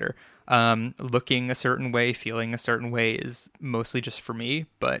be better. Looking a certain way, feeling a certain way is mostly just for me,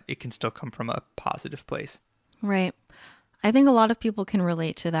 but it can still come from a positive place. Right. I think a lot of people can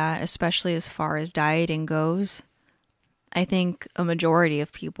relate to that, especially as far as dieting goes. I think a majority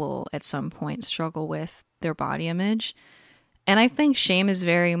of people at some point struggle with their body image. And I think shame is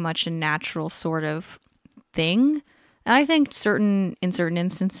very much a natural sort of thing. And I think in certain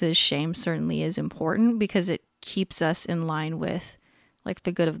instances, shame certainly is important because it keeps us in line with like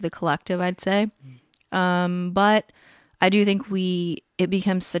the good of the collective, I'd say. But I do think it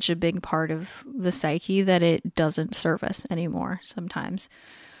becomes such a big part of the psyche that it doesn't serve us anymore sometimes.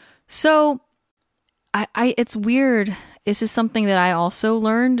 So it's weird. This is something that I also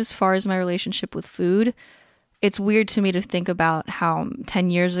learned as far as my relationship with food. It's weird to me to think about how 10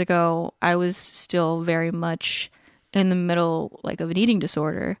 years ago, I was still very much in the middle like of an eating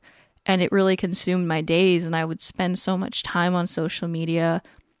disorder, and it really consumed my days. And I would spend so much time on social media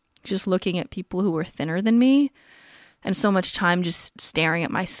just looking at people who were thinner than me, and so much time just staring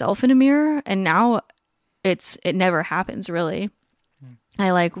at myself in a mirror. And now it never happens really.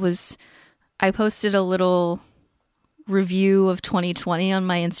 I posted a little review of 2020 on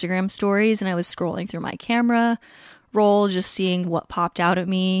my Instagram stories, and I was scrolling through my camera roll, just seeing what popped out at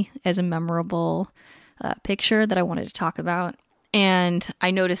me as a memorable picture that I wanted to talk about. And I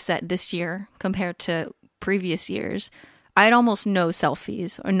noticed that this year, compared to previous years, I had almost no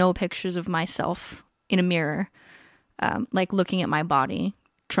selfies or no pictures of myself in a mirror, like looking at my body,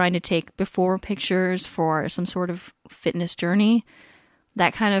 trying to take before pictures for some sort of fitness journey.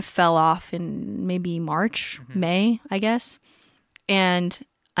 That kind of fell off in maybe March, May, I guess. And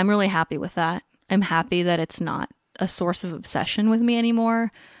I'm really happy with that. I'm happy that it's not a source of obsession with me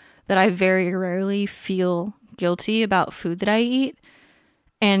anymore, that I very rarely feel guilty about food that I eat.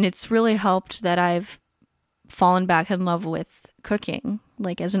 And it's really helped that I've fallen back in love with cooking,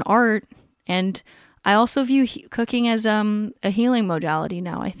 like as an art. And I also view cooking as a healing modality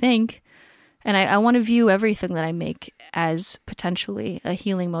now, I think. And I want to view everything that I make as potentially a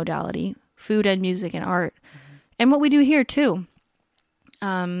healing modality, food and music and art, and what we do here too.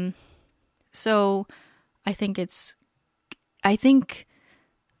 So I think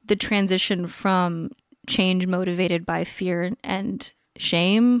the transition from change motivated by fear and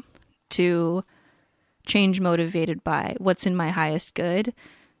shame to change motivated by what's in my highest good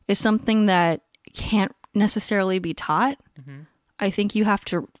is something that can't necessarily be taught. I think you have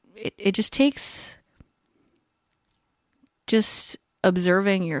to it just takes just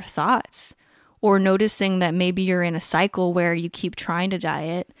observing your thoughts, or noticing that maybe you're in a cycle where you keep trying to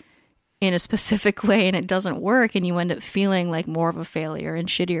diet in a specific way and it doesn't work, and you end up feeling like more of a failure and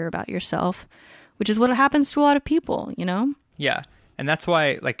shittier about yourself, which is what happens to a lot of people, you know? Yeah. And that's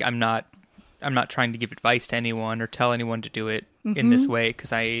why, like, I'm not trying to give advice to anyone or tell anyone to do it in this way,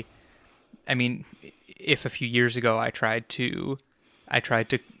 because I mean, if a few years ago I tried to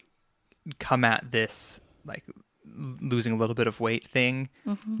come at this, like, losing a little bit of weight thing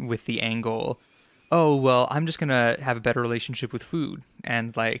with the angle, oh, well, I'm just going to have a better relationship with food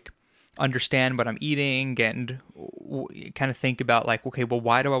and, like, understand what I'm eating and kind of think about, like, okay, well,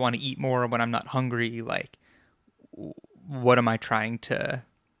 why do I want to eat more when I'm not hungry? Like, what am I trying to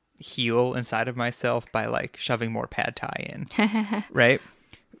heal inside of myself by, like, shoving more pad thai in, right?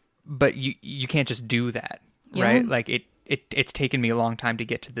 But you can't just do that, right? Like, it's taken me a long time to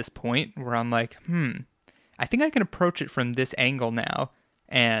get to this point where I'm like, I think I can approach it from this angle now,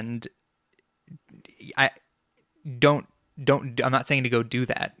 and I'm not saying to go do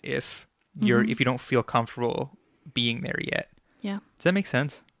that if if you don't feel comfortable being there yet. Yeah. Does that make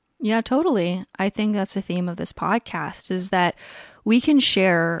sense? Yeah, totally. I think that's the theme of this podcast, is that we can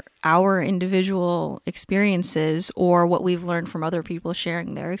share our individual experiences or what we've learned from other people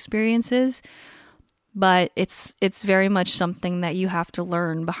sharing their experiences, but it's very much something that you have to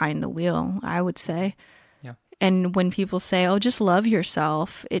learn behind the wheel, I would say. Yeah. And when people say, "Oh, just love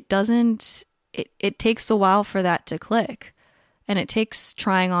yourself," it takes a while for that to click. And it takes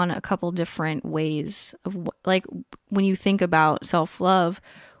trying on a couple different ways of, like, when you think about self-love,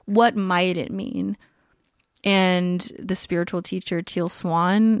 what might it mean? And the spiritual teacher Teal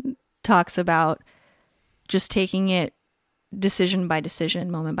Swan talks about just taking it decision by decision,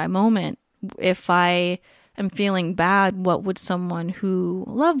 moment by moment. If I am feeling bad, what would someone who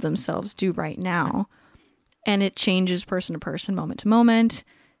loved themselves do right now? And it changes person to person, moment to moment.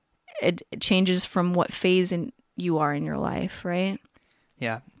 It changes from what phase you are in your life, right?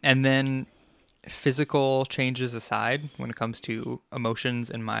 Yeah. And then physical changes aside, when it comes to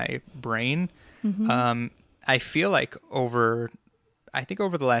emotions in my brain, I feel like over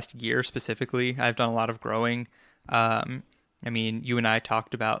the last year specifically, I've done a lot of growing. I mean, you and I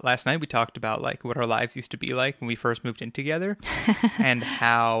talked about last night, we talked about, like, what our lives used to be like when we first moved in together and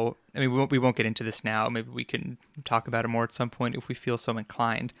how, I mean, we won't get into this now. Maybe we can talk about it more at some point if we feel so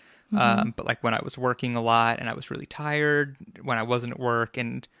inclined. But, like, when I was working a lot and I was really tired when I wasn't at work,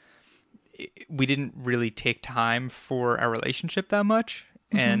 and we didn't really take time for our relationship that much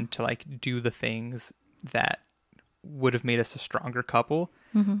and to, like, do the things that would have made us a stronger couple.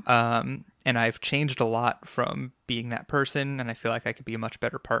 And I've changed a lot from being that person, and I feel like I could be a much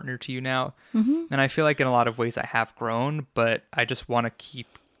better partner to you now. And I feel like in a lot of ways I have grown, but I just want to keep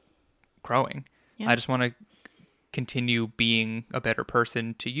growing. I just want to continue being a better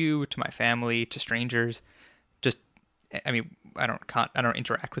person to you, to my family, to strangers. Just, I mean, I don't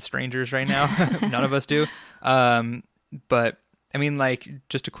interact with strangers right now. None of us do. But I mean, like,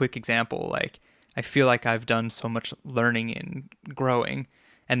 just a quick example, like, I feel like I've done so much learning and growing.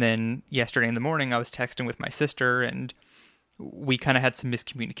 And then yesterday in the morning, I was texting with my sister, and we kind of had some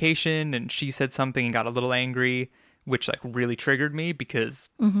miscommunication, and she said something and got a little angry, which, like, really triggered me because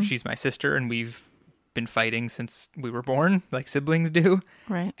she's my sister and we've been fighting since we were born, like siblings do.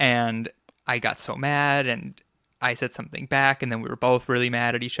 Right. And I got so mad, and I said something back, and then we were both really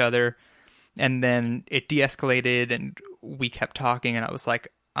mad at each other. And then it de-escalated, and we kept talking, and I was like,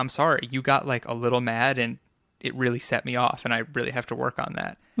 I'm sorry, you got, like, a little mad, and it really set me off, and I really have to work on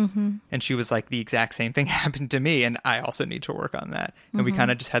that. And she was like, the exact same thing happened to me, and I also need to work on that. And we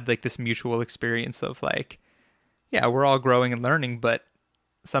kind of just had, like, this mutual experience of, like, yeah, we're all growing and learning, but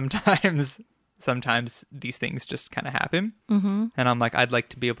sometimes these things just kind of happen. And I'm like, I'd like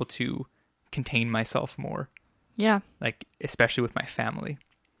to be able to contain myself more. Yeah. Like, especially with my family.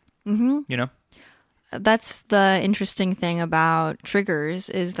 You know? That's the interesting thing about triggers,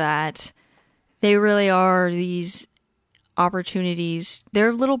 is that they really are these opportunities.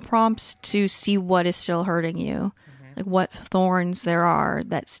 They're little prompts to see what is still hurting you, like what thorns there are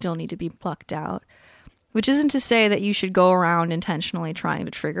that still need to be plucked out. Which isn't to say that you should go around intentionally trying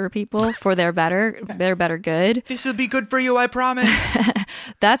to trigger people for their better good. This will be good for you, I promise.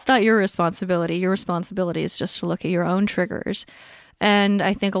 That's not your responsibility. Your responsibility is just to look at your own triggers. And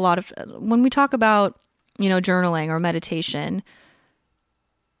I think a lot of, when we talk about, you know, journaling or meditation,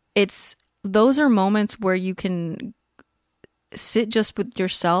 those are moments where you can sit just with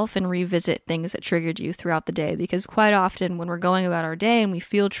yourself and revisit things that triggered you throughout the day. Because quite often when we're going about our day and we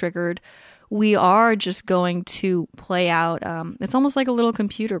feel triggered, we are just going to play out. It's almost like a little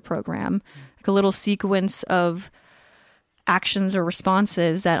computer program, like a little sequence of actions or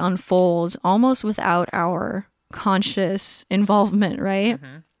responses that unfold almost without our conscious involvement, right?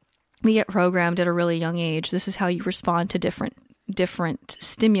 We get programmed at a really young age. This is how you respond to different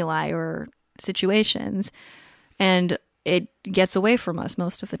stimuli or situations. And it gets away from us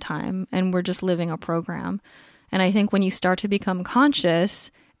most of the time, and we're just living a program. And I think when you start to become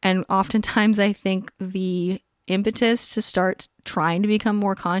conscious, and oftentimes I think the impetus to start trying to become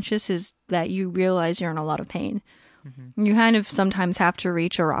more conscious is that you realize you're in a lot of pain. You kind of sometimes have to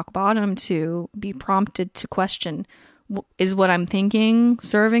reach a rock bottom to be prompted to question, is what I'm thinking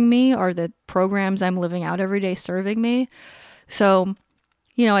serving me? Are the programs I'm living out every day serving me? So,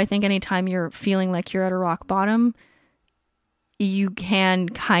 I think anytime you're feeling like you're at a rock bottom, you can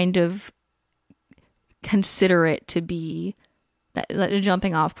kind of consider it to be a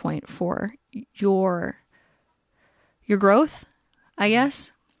jumping off point for your growth, I guess.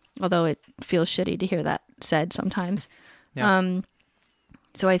 Although it feels shitty to hear that said sometimes. Yeah.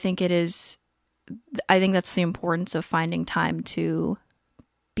 So I think that's the importance of finding time to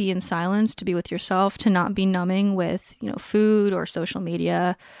be in silence, to be with yourself, to not be numbing with, food or social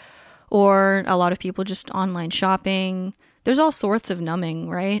media, or a lot of people just online shopping. There's all sorts of numbing,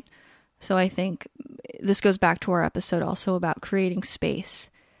 right? So I think this goes back to our episode also about creating space.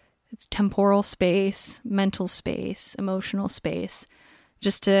 It's temporal space, mental space, emotional space,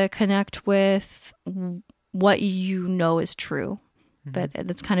 just to connect with what is true. But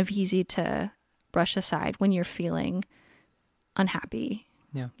it's kind of easy to brush aside when you're feeling unhappy.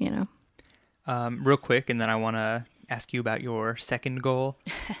 Yeah. Real quick, and then I want to ask you about your second goal.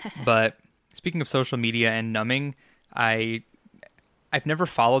 But speaking of social media and numbing, I've never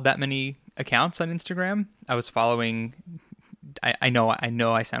followed that many accounts on Instagram. I was following, I know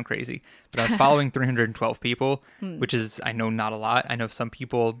I sound crazy, but I was following 312 people, which is, I know, not a lot. I know some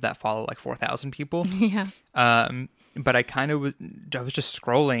people that follow like 4,000 people. Yeah. But I was just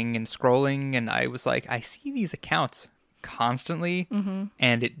scrolling, and I was like, I see these accounts constantly,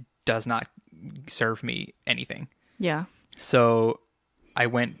 and it does not serve me anything. Yeah. So I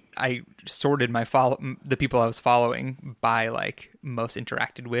sorted the people I was following by like most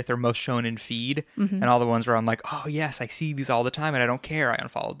interacted with or most shown in feed, and all the ones where I'm like, oh yes, I see these all the time and I don't care, I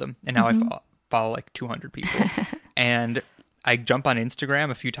unfollowed them, and now I follow like 200 people. And I jump on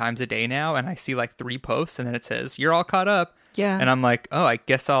Instagram a few times a day now, and I see like 3 posts, and then it says you're all caught up. Yeah. And I'm like, oh, I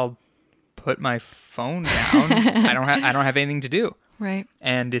guess I'll put my phone down. I don't have anything to do. Right.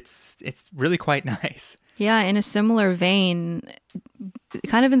 And it's really quite nice. Yeah, in a similar vein,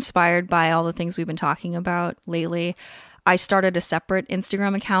 kind of inspired by all the things we've been talking about lately, I started a separate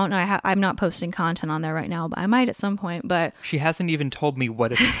Instagram account, and I'm not posting content on there right now, but I might at some point. But she hasn't even told me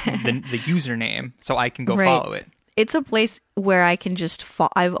what it's the username, so I can go follow it. It's a place where I can just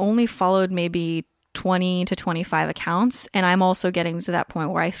I've only followed maybe 20 to 25 accounts, and I'm also getting to that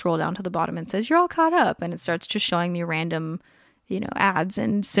point where I scroll down to the bottom and it says you're all caught up, and it starts just showing me random, ads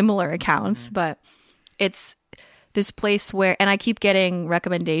and similar accounts. But it's this place where, and I keep getting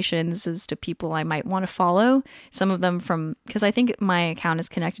recommendations as to people I might want to follow. Some of them because I think my account is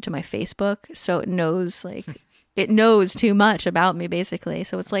connected to my Facebook, so it knows it knows too much about me, basically.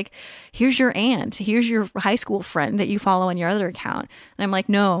 So it's like, here's your aunt, here's your high school friend that you follow on your other account. And I'm like,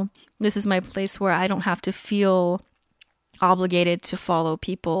 no, this is my place where I don't have to feel obligated to follow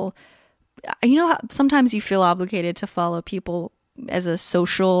people. How sometimes you feel obligated to follow people as a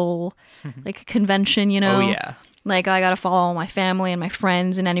social convention, Oh, yeah. Like, I got to follow all my family and my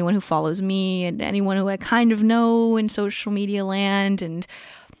friends and anyone who follows me and anyone who I kind of know in social media land. And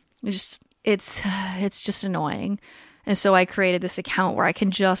it's just annoying. And so I created this account where I can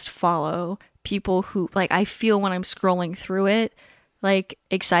just follow people who, I feel when I'm scrolling through it,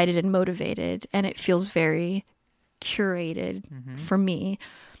 excited and motivated. And it feels very curated for me.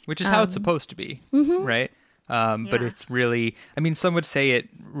 Which is how it's supposed to be, right? But it's really, some would say it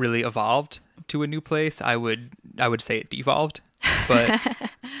really evolved to a new place. I would say it devolved. But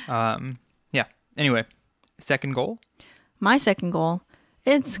yeah. Anyway, second goal? My second goal,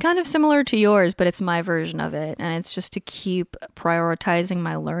 it's kind of similar to yours, but it's my version of it. And it's just to keep prioritizing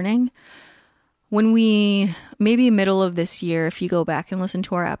my learning. When maybe middle of this year, if you go back and listen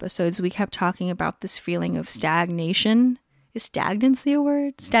to our episodes, we kept talking about this feeling of stagnation. Is stagnancy a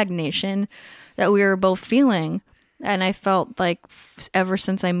word? Stagnation that we were both feeling. And I felt like ever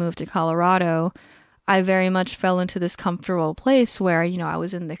since I moved to Colorado, I very much fell into this comfortable place where, I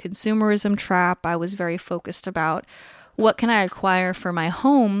was in the consumerism trap. I was very focused about what can I acquire for my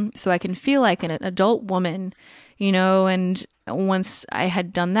home so I can feel like an adult woman, and once I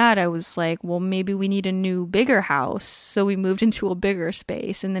had done that, I was like, well, maybe we need a new, bigger house. So we moved into a bigger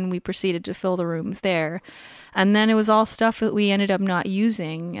space, and then we proceeded to fill the rooms there. And then it was all stuff that we ended up not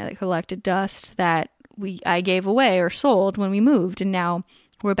using, collected dust that I gave away or sold when we moved. And now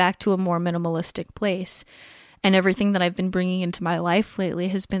we're back to a more minimalistic place. And everything that I've been bringing into my life lately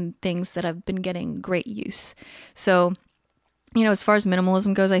has been things that have been getting great use. So, as far as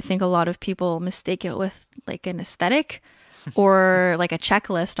minimalism goes, I think a lot of people mistake it with like an aesthetic or like a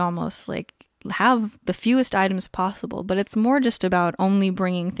checklist almost, like have the fewest items possible. But it's more just about only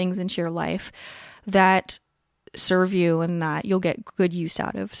bringing things into your life that serve you and that you'll get good use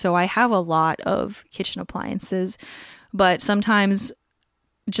out of. So I have a lot of kitchen appliances, but sometimes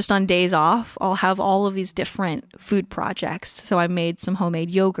just on days off, I'll have all of these different food projects. So I made some homemade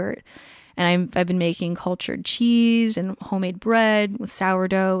yogurt, and I've been making cultured cheese and homemade bread with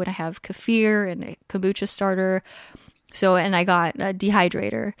sourdough, and I have kefir and a kombucha starter. So, and I got a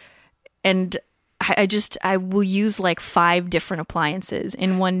dehydrator, and I will use like 5 different appliances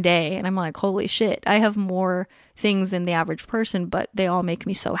in one day. And I'm like, holy shit, I have more things than the average person, but they all make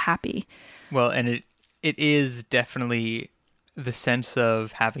me so happy. Well, and it is definitely the sense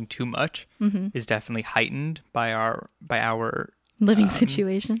of having too much is definitely heightened by our living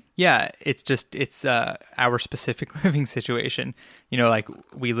situation. Yeah, it's our specific living situation. Like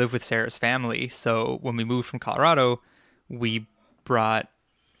we live with Sarah's family, so when we moved from Colorado, we brought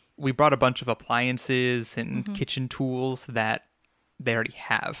a bunch of appliances and kitchen tools that they already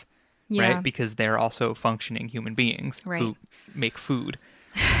have, right? Because they're also functioning human beings who make food.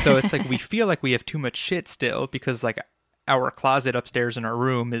 So it's like we feel like we have too much shit still because like our closet upstairs in our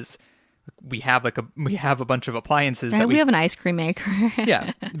room is we have a bunch of appliances that we have an ice cream maker.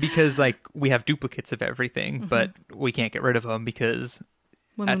 Yeah, because like we have duplicates of everything, but we can't get rid of them because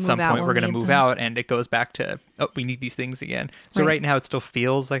at some point we're going to move out, and it goes back to we need these things again. So right now it still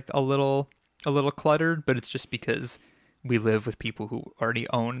feels like a little cluttered, but it's just because we live with people who already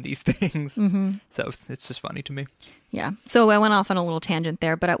own these things. So it's just funny to me. Yeah. So I went off on a little tangent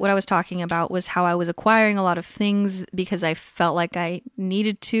there, but what I was talking about was how I was acquiring a lot of things because I felt like I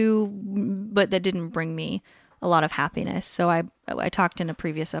needed to, but that didn't bring me a lot of happiness. So I talked in a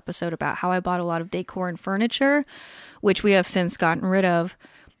previous episode about how I bought a lot of decor and furniture, which we have since gotten rid of.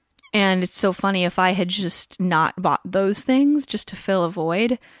 And it's so funny, if I had just not bought those things just to fill a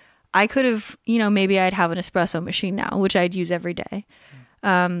void, I could have, maybe I'd have an espresso machine now, which I'd use every day.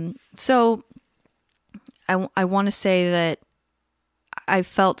 So I want to say that I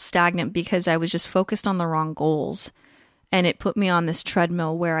felt stagnant because I was just focused on the wrong goals. And it put me on this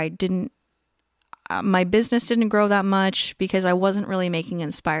treadmill where my business didn't grow that much because I wasn't really making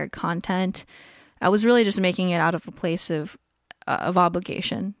inspired content. I was really just making it out of a place of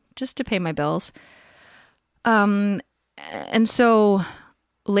obligation, just to pay my bills. And so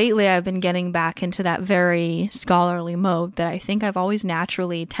lately I've been getting back into that very scholarly mode that I think I've always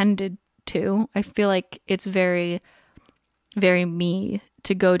naturally tended to. I feel like it's very, very me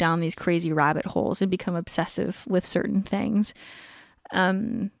to go down these crazy rabbit holes and become obsessive with certain things.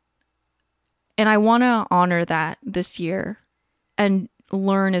 And I want to honor that this year and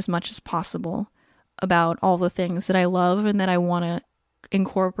learn as much as possible about all the things that I love and that I want to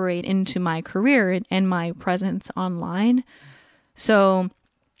incorporate into my career and my presence online. So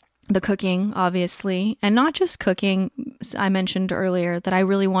the cooking, obviously, and not just cooking. I mentioned earlier that I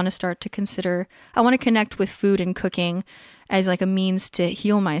really want to start to consider, I want to connect with food and cooking as like a means to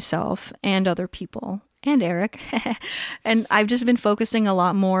heal myself and other people and Eric. And I've just been focusing a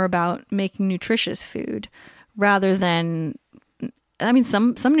lot more about making nutritious food rather than,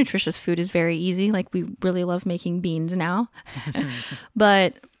 some nutritious food is very easy. Like we really love making beans now,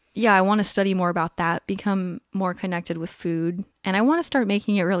 but yeah, I want to study more about that, become more connected with food. And I want to start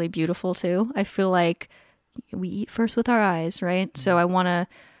making it really beautiful too. I feel like we eat first with our eyes, right? So I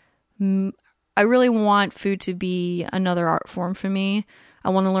really want food to be another art form for me. I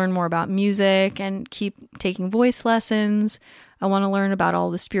want to learn more about music and keep taking voice lessons. I want to learn about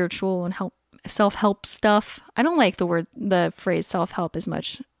all the spiritual and self-help stuff. I don't like the phrase self-help as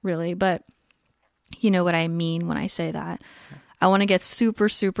much, really, but you know what I mean when I say that. I want to get super,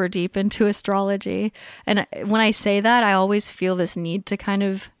 super deep into astrology. And when I say that, I always feel this need to kind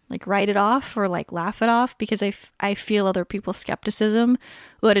of like write it off or like laugh it off because I feel other people's skepticism,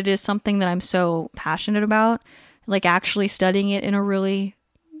 but it is something that I'm so passionate about, like actually studying it in a really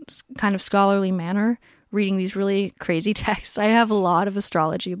kind of scholarly manner, reading these really crazy texts. I have a lot of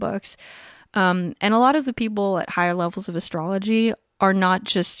astrology books. And a lot of the people at higher levels of astrology are not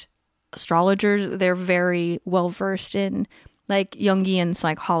just astrologers. They're very well versed in like Jungian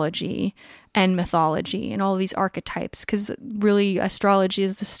psychology and mythology and all these archetypes, because really astrology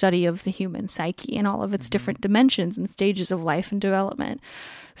is the study of the human psyche and all of its different dimensions and stages of life and development.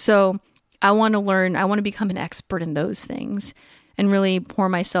 So I want to learn, I want to become an expert in those things and really pour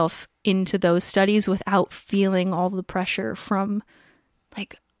myself into those studies without feeling all the pressure from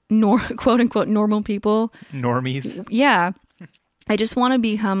like quote unquote normal people. Normies. Yeah. I just want to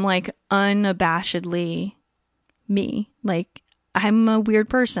become like unabashedly me. Like, I'm a weird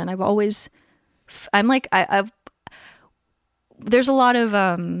person. I've there's a lot of,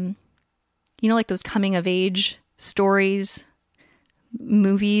 like those coming of age stories,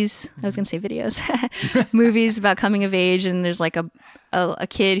 movies. I was going to say videos, movies about coming of age. And there's like a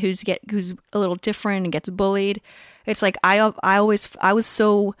kid who's a little different and gets bullied. It's like, I was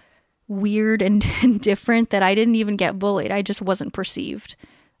so weird and different that I didn't even get bullied. I just wasn't perceived.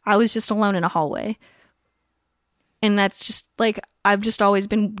 I was just alone in a hallway. And that's just like, I've just always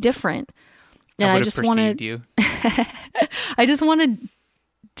been different. And I just want to, I just want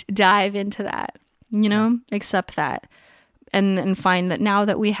to dive into that, accept that. And find that now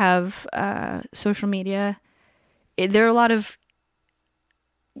that we have social media, there are a lot of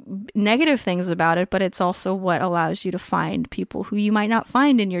negative things about it, but it's also what allows you to find people who you might not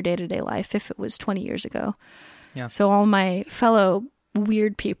find in your day-to-day life if it was 20 years ago. Yeah. So all my fellow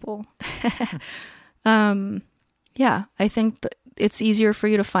weird people, I think that it's easier for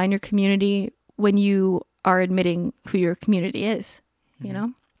you to find your community when you are admitting who your community is, Yeah.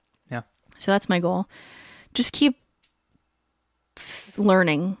 So that's my goal. Just keep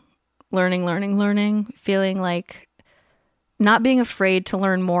learning, feeling like not being afraid to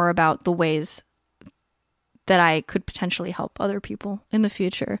learn more about the ways that I could potentially help other people in the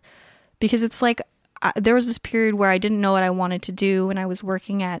future. Because it's like, there was this period where I didn't know what I wanted to do, and I was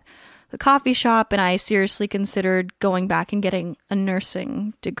working at the coffee shop, and I seriously considered going back and getting a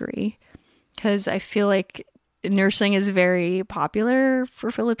nursing degree. Because I feel like nursing is very popular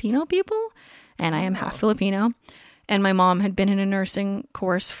for Filipino people, and I am half Filipino. And my mom had been in a nursing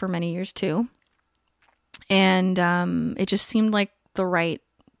course for many years too. And it just seemed like the right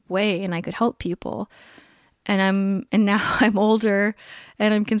way, and I could help people. And now I'm older,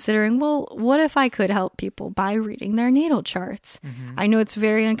 and I'm considering, well, what if I could help people by reading their natal charts? Mm-hmm. I know it's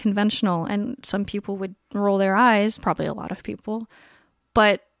very unconventional, and some people would roll their eyes, probably a lot of people,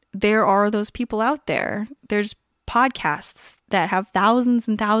 but there are those people out there. There's podcasts that have thousands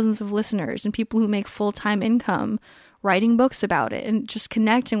and thousands of listeners, and people who make full-time income writing books about it and just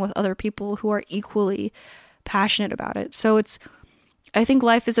connecting with other people who are equally passionate about it. So I think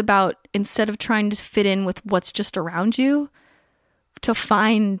life is about, instead of trying to fit in with what's just around you, to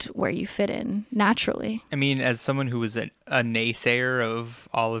find where you fit in naturally. I mean, as someone who was a naysayer of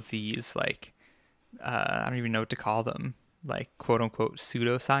all of these, like, I don't even know what to call them, like, quote unquote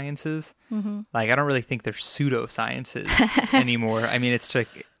pseudosciences. Mm-hmm. Like, I don't really think they're pseudosciences anymore. I mean, it's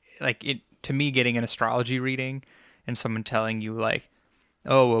to me, getting an astrology reading and someone telling you, like,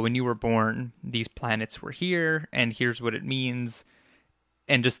 oh, well, when you were born, these planets were here, and here's what it means,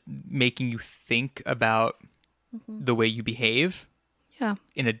 and just making you think about the way you behave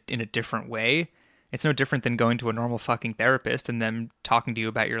in a different way. It's no different than going to a normal fucking therapist and them talking to you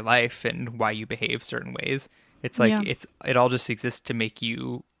about your life and why you behave certain ways. It's like it all just exists to make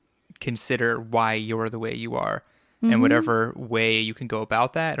you consider why you're the way you are, and whatever way you can go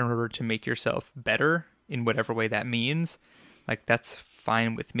about that in order to make yourself better in whatever way that means. Like, that's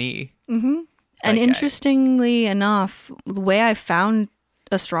fine with me. Mm-hmm. And interestingly enough, the way I found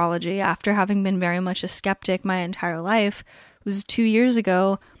astrology, after having been very much a skeptic my entire life, was 2 years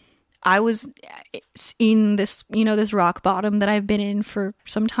ago. I was in this, this rock bottom that I've been in for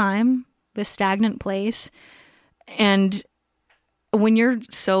some time, this stagnant place. And when you're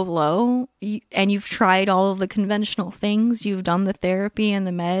so low and you've tried all of the conventional things, you've done the therapy and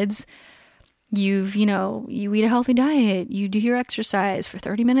the meds, you eat a healthy diet, you do your exercise for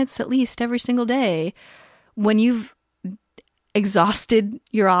 30 minutes at least every single day. When you've exhausted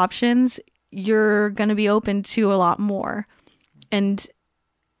your options, you're going to be open to a lot more. And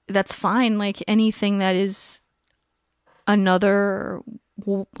that's fine. Like, anything that is another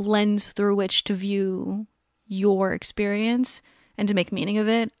lens through which to view your experience and to make meaning of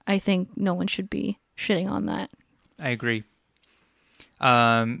it, I think no one should be shitting on that. I agree.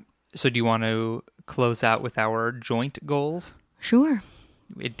 So do you want to close out with our joint goals? Sure.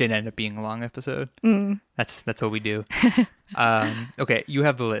 It did end up being a long episode. That's what we do. Okay, you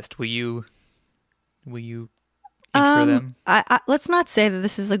have the list. Will you intro them? Let's not say that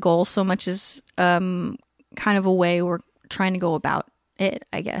this is a goal so much as kind of a way we're trying to go about it,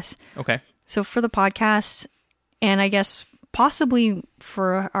 I guess. Okay. So for the podcast, and I guess possibly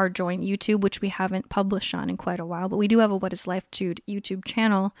for our joint YouTube, which we haven't published on in quite a while, but we do have a What is Life Dude YouTube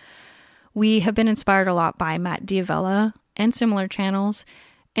channel. We have been inspired a lot by Matt D'Avella and similar channels.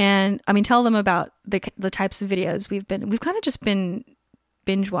 And I mean, tell them about the types of videos we've kind of just been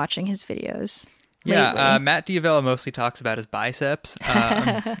binge watching his videos. Yeah, Matt D'Avella mostly talks about his biceps.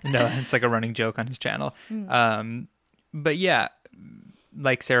 No, it's like a running joke on his channel. But yeah,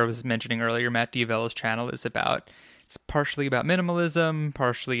 like Sarah was mentioning earlier, Matt D'Avella's channel is it's partially about minimalism,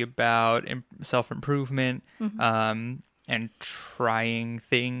 partially about self-improvement, and trying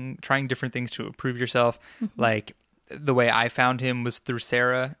different things to improve yourself. Like the way I found him was through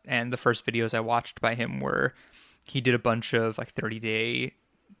Sarah, and the first videos I watched by him were he did a bunch of like 30-day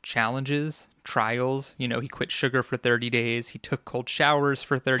challenges, trials. You know, he quit sugar for 30 days. He took cold showers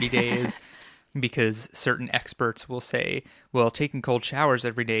for 30 days because certain experts will say, well, taking cold showers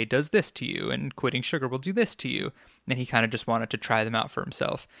every day does this to you, and quitting sugar will do this to you. And he kind of just wanted to try them out for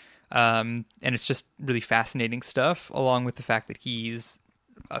himself. And it's just really fascinating stuff, along with the fact that he's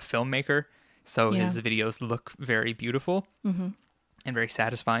a filmmaker. So his videos look very beautiful and very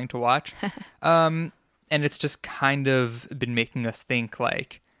satisfying to watch. And it's just kind of been making us think,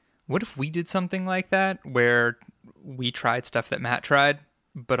 like, what if we did something like that where we tried stuff that Matt tried,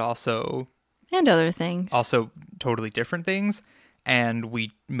 but also... And other things. Also totally different things, and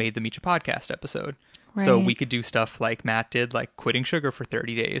we made them each a podcast episode. Right. So we could do stuff like Matt did, like quitting sugar for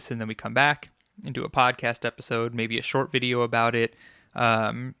 30 days, and then we come back and do a podcast episode, maybe a short video about it.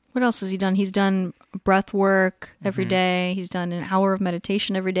 What else has he done? He's done breath work every day. He's done an hour of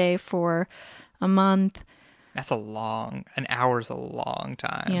meditation every day for a month. An hour is a long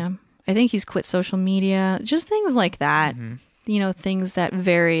time. Yeah. I think he's quit social media. Just things like that. You know, things that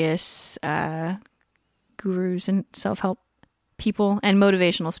various gurus and self-help people and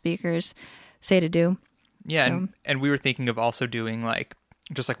motivational speakers say to do. Yeah. So. And we were thinking of also doing like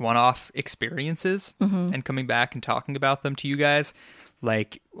just like one-off experiences and coming back and talking about them to you guys.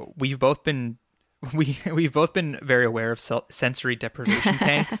 Like we've both been very aware of sensory deprivation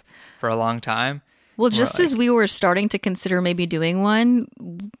tanks for a long time. Well, just as we were starting to consider maybe doing one,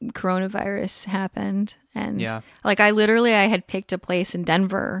 coronavirus happened. And like I had picked a place in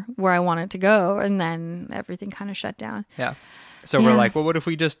Denver where I wanted to go, and then everything kind of shut down. Yeah. So we're like, well, what if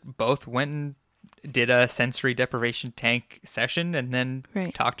we just both went and did a sensory deprivation tank session and then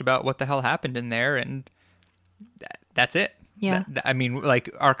talked about what the hell happened in there, and that's it. Yeah. I mean,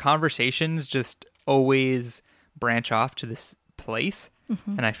 like our conversations just always branch off to this place.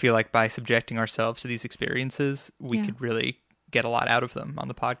 And I feel like by subjecting ourselves to these experiences, we could really get a lot out of them on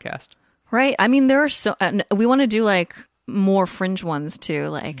the podcast. Right. I mean, there are we want to do like more fringe ones too,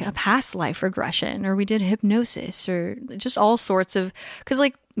 like a past life regression, or we did hypnosis, or just all sorts of, because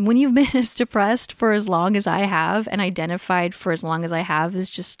like when you've been as depressed for as long as I have and identified for as long as I have as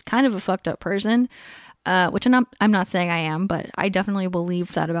just kind of a fucked up person, which I'm not saying I am, but I definitely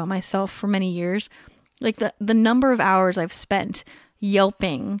believed that about myself for many years. Like the number of hours I've spent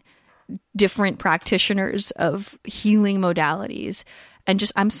yelping different practitioners of healing modalities, and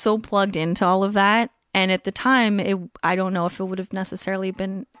just I'm so plugged into all of that. And at the time, I don't know if it would have necessarily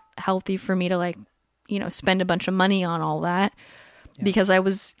been healthy for me to like, you know, spend a bunch of money on all that, because I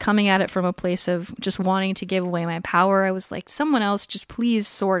was coming at it from a place of just wanting to give away my power. I was like, someone else just please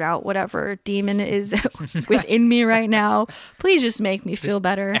sort out whatever demon is within me right now. Please just make me feel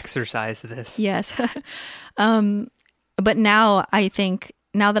better. Exercise this. Yes. But now I think,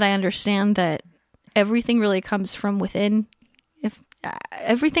 now that I understand that everything really comes from within, if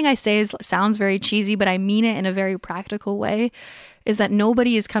everything I say sounds very cheesy, but I mean it in a very practical way, is that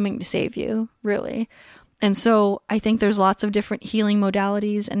nobody is coming to save you, really. And so I think there's lots of different healing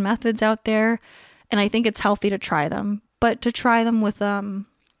modalities and methods out there, and I think it's healthy to try them, but to try them with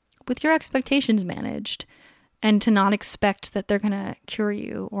your expectations managed, and to not expect that they're going to cure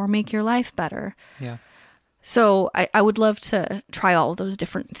you or make your life better. Yeah. So I would love to try all of those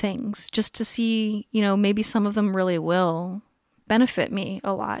different things just to see, you know, maybe some of them really will benefit me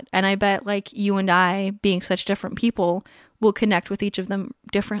a lot. And I bet like you and I, being such different people, will connect with each of them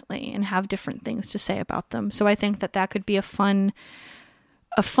differently and have different things to say about them. So I think that could be a fun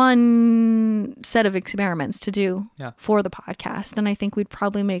set of experiments to do for the podcast. And I think we'd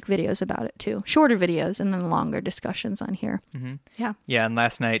probably make videos about it too. Shorter videos and then longer discussions on here. Mm-hmm. Yeah. Yeah. And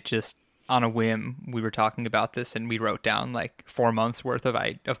last night, just on a whim, we were talking about this, and we wrote down like 4 months worth of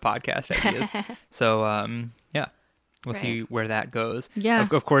podcast ideas. So, we'll see where that goes. Yeah.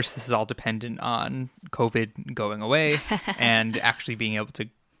 Of course, this is all dependent on COVID going away and actually being able to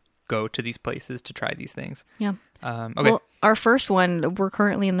go to these places to try these things. Yeah. Okay. Well, our first one we're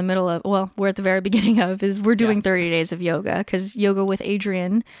currently in the middle of, well, we're at the very beginning of, is we're doing 30 days of yoga, because Yoga with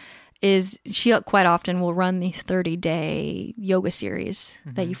Adriene is, she quite often will run these 30-day yoga series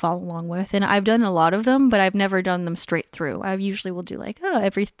that you follow along with. And I've done a lot of them, but I've never done them straight through. I usually will do like,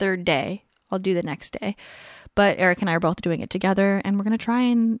 every third day, I'll do the next day. But Eric and I are both doing it together, and we're going to try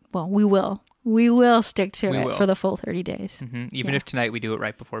and, well, we will stick to it for the full 30 days. Even if tonight we do it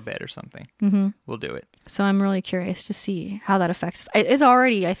right before bed or something, we'll do it. So I'm really curious to see how that affects. It's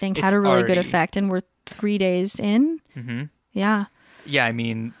already, I think, had a really good effect, and we're 3 days in. Yeah. Yeah, I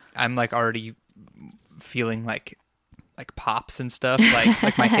mean, I'm like already feeling like pops and stuff.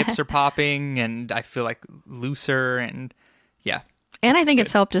 Like my hips are popping, and I feel like looser, and yeah. And I think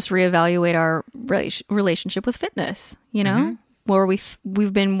it's helped us reevaluate our relationship with fitness, you know, where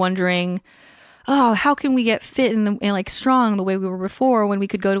we've been wondering, oh, how can we get fit and like strong the way we were before, when we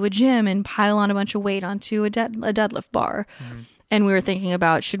could go to a gym and pile on a bunch of weight onto a deadlift bar. And we were thinking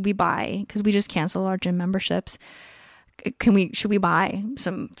about, should we buy, because we just canceled our gym memberships, should we buy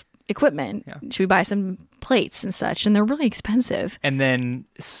some equipment? Should we buy some plates and such? And they're really expensive. And then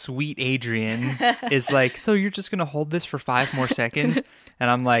sweet Adriene is like, so you're just gonna hold this for 5 more seconds? And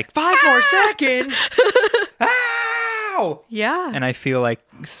I'm like, 5 more seconds? Ow! Yeah. And I feel like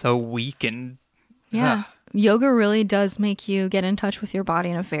so weak and Yoga really does make you get in touch with your body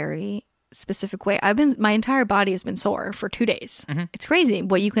in a very specific way. My entire body has been sore for 2 days. It's crazy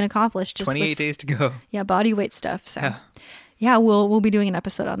what you can accomplish just 28 days to go. Yeah, body weight stuff. So yeah, we'll be doing an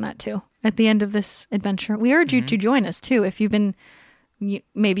episode on that too at the end of this adventure. We urge you to join us too if you've done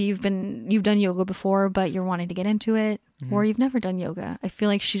yoga before, but you're wanting to get into it, or you've never done yoga. I feel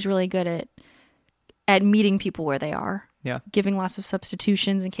like she's really good at meeting people where they are. Yeah. Giving lots of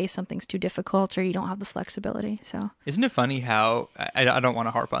substitutions in case something's too difficult or you don't have the flexibility. So isn't it funny how, I don't want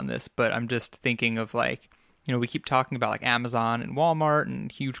to harp on this, but I'm just thinking of like, you know, we keep talking about like Amazon and Walmart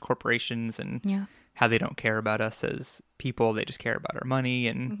and huge corporations and how they don't care about us as people. They just care about our money,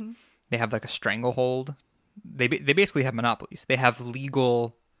 and they have like a stranglehold. They basically have monopolies. They have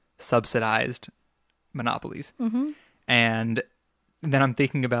legal subsidized monopolies. And then I'm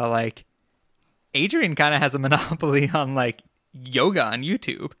thinking about like, Adriene kind of has a monopoly on like yoga on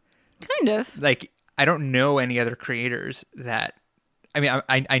YouTube. Kind of. Like, I don't know any other creators that, I mean,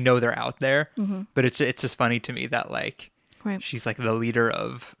 I know they're out there, but it's just funny to me that like she's like the leader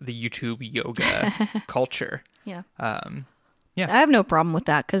of the YouTube yoga culture. Yeah. Yeah. I have no problem with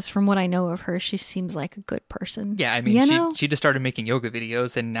that, because from what I know of her, she seems like a good person. Yeah, I mean, she just started making yoga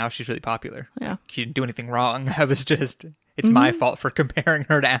videos, and now she's really popular. Yeah. She didn't do anything wrong. It's my fault for comparing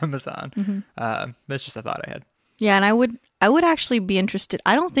her to Amazon. That's just a thought I had. Yeah, and I would actually be interested.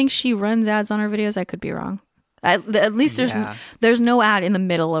 I don't think she runs ads on her videos. I could be wrong. At least there's no ad in the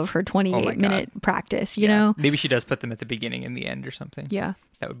middle of her 28-minute practice, you know? Maybe she does put them at the beginning and the end or something. Yeah.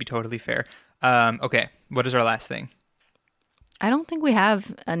 That would be totally fair. Okay, what is our last thing? I don't think we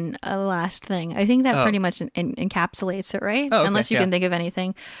have a last thing. I think that pretty much encapsulates it, right? Oh, okay, Unless you can think of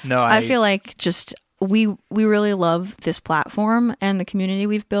anything. No, I feel like just we really love this platform and the community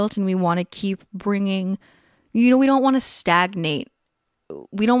we've built, and we want to keep bringing, you know, we don't want to stagnate.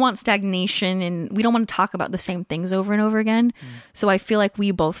 We don't want stagnation, and we don't want to talk about the same things over and over again. So I feel like we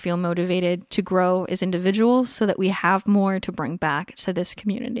both feel motivated to grow as individuals so that we have more to bring back to this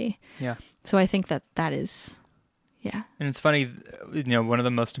community. Yeah. So I think that is... Yeah. And it's funny, you know, one of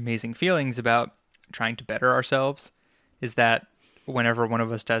the most amazing feelings about trying to better ourselves is that whenever one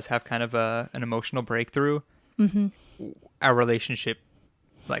of us does have kind of an emotional breakthrough, our relationship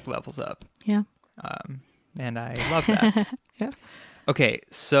like levels up. Yeah. And I love that. Yeah. Okay,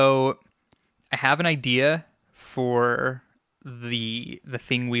 so I have an idea for the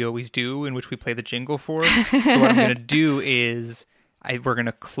thing we always do, in which we play the jingle for. So what I'm going to do is we're going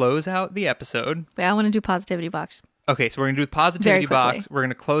to close out the episode. Wait, I want to do Positivity Box. Okay, so we're going to do the Positivity Box. We're going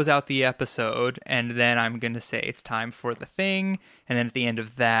to close out the episode, and then I'm going to say it's time for the thing, and then at the end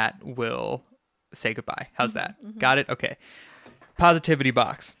of that, we'll say goodbye. How's that? Got it? Okay. Positivity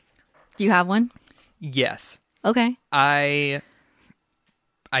Box. Do you have one? Yes. Okay. I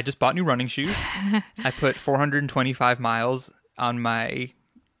just bought new running shoes. I put 425 miles on my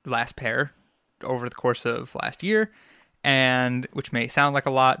last pair over the course of last year, and which may sound like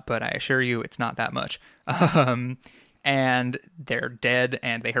a lot, but I assure you it's not that much. And they're dead,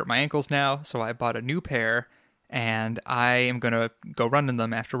 and they hurt my ankles now, so I bought a new pair, and I am going to go run in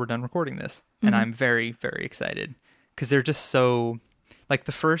them after we're done recording this. And I'm very, very excited, because they're just so, like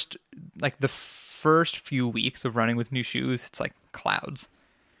the first few weeks of running with new shoes, it's like clouds.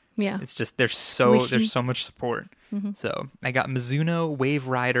 Yeah. It's just, there's so much support. So I got Mizuno Wave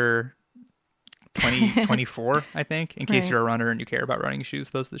Rider 2024, I think, in case Right. you're a runner and you care about running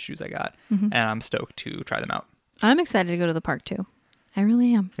shoes. Those are the shoes I got, and I'm stoked to try them out. I'm excited to go to the park too. I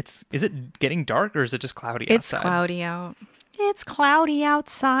really am. Is it getting dark or is it just cloudy It's outside? cloudy out. It's cloudy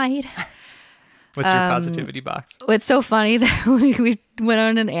outside. What's your positivity box? It's so funny that we went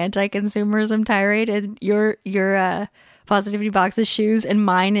on an anti-consumerism tirade, and your positivity box is shoes, and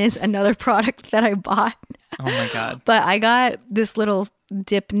mine is another product that I bought. Oh my god. But I got this little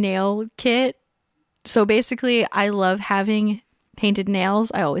dip nail kit. So basically, I love having painted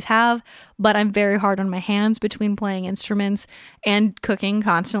nails. I always have, but I'm very hard on my hands between playing instruments and cooking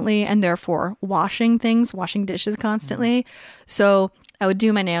constantly, and therefore washing dishes constantly. So I would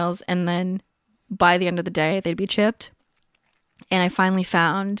do my nails, and then by the end of the day, they'd be chipped. And I finally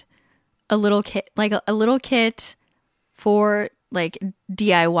found a little kit, like a little kit for like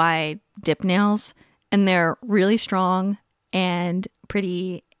DIY dip nails, and they're really strong and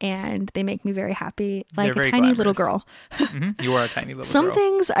pretty, and they make me very happy, like They're a very tiny little glamorous. girl. You are a tiny little Some girl.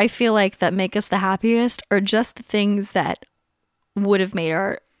 things I feel like that make us the happiest are just the things that would have made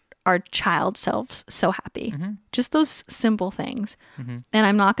our child selves so happy. Just those simple things. And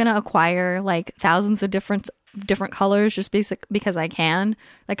I'm not going to acquire like thousands of different colors just because I can.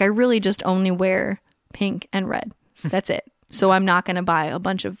 Like I really just only wear pink and red. That's it. So I'm not going to buy a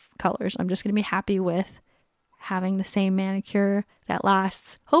bunch of colors. I'm just going to be happy with having the same manicure that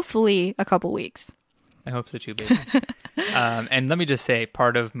lasts hopefully a couple weeks. I hope so too, baby. And let me just say,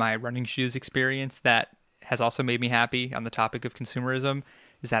 part of my running shoes experience that has also made me happy on the topic of consumerism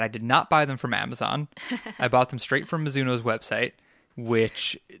is that I did not buy them from Amazon. I bought them straight from Mizuno's website,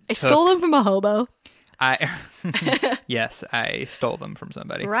 which I stole them from a hobo Yes, I stole them from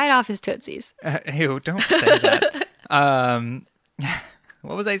somebody. right off his Tootsies. Ew, don't say that.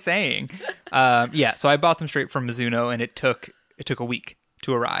 What was I saying? Yeah, so I bought them straight from Mizuno, and it took a week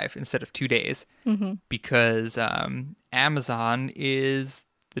to arrive instead of 2 days because Amazon is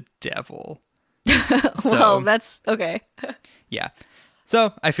the devil. Well, that's okay. Yeah.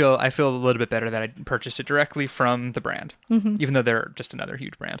 So I feel a little bit better that I purchased it directly from the brand, even though they're just another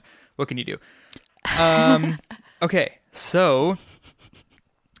huge brand. What can you do? Okay, so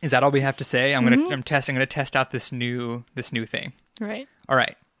is that all we have to say? I'm gonna test out this new thing. Right. All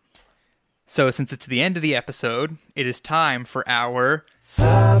right. So since it's the end of the episode, it is time for our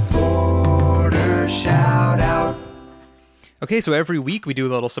supporter shout out. Okay, so every week we do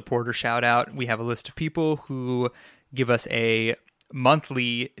a little supporter shout out. We have a list of people who give us a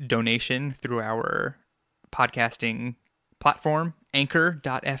monthly donation through our podcasting platform,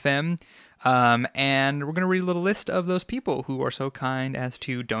 Anchor.fm. And we're going to read a little list of those people who are so kind as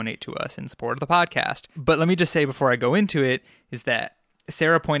to donate to us in support of the podcast. But let me just say before I go into it is that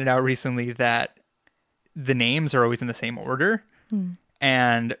Sarah pointed out recently that the names are always in the same order.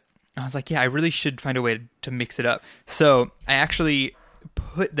 And I was like, yeah, I really should find a way to mix it up. So I actually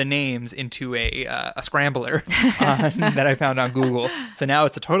put the names into a scrambler that I found on Google. So now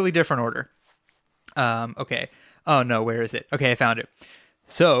it's a totally different order. Okay. Oh, no, where is it? Okay, I found it.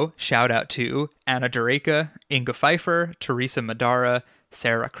 So, shout out to Anna Dureka, Inga Pfeiffer, Teresa Madara,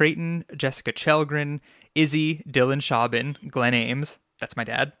 Sarah Creighton, Jessica Chelgren, Izzy, Dylan Schaubin, Glenn Ames, that's my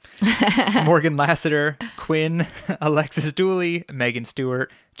dad, Morgan Lassiter, Quinn, Alexis Dooley, Megan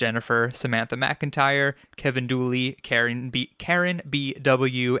Stewart, Jennifer, Samantha McIntyre, Kevin Dooley, Karen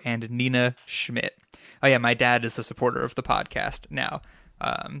B.W., and Nina Schmidt. Oh yeah, my dad is a supporter of the podcast now.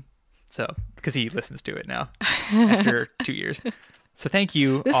 So, because he listens to it now after 2 years. So thank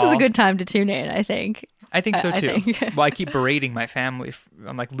you. This all. is a good time to tune in, I think. I think so too. I think. Well, I keep berating my family.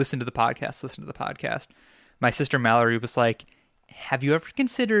 I'm like, listen to the podcast. My sister Mallory was like, have you ever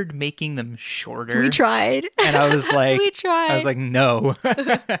considered making them shorter? We tried. And I was like, We tried. I was like, no.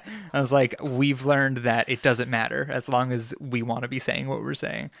 I was like, we've learned that it doesn't matter as long as we want to be saying what we're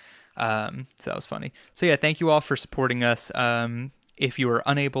saying. So that was funny. So yeah, thank you all for supporting us. If you are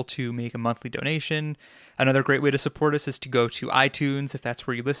unable to make a monthly donation, another great way to support us is to go to iTunes, if that's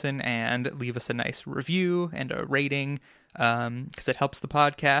where you listen, and leave us a nice review and a rating, because it helps the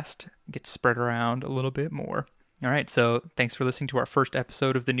podcast get spread around a little bit more. All right, so thanks for listening to our first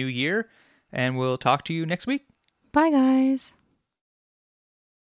episode of the new year, and we'll talk to you next week. Bye, guys.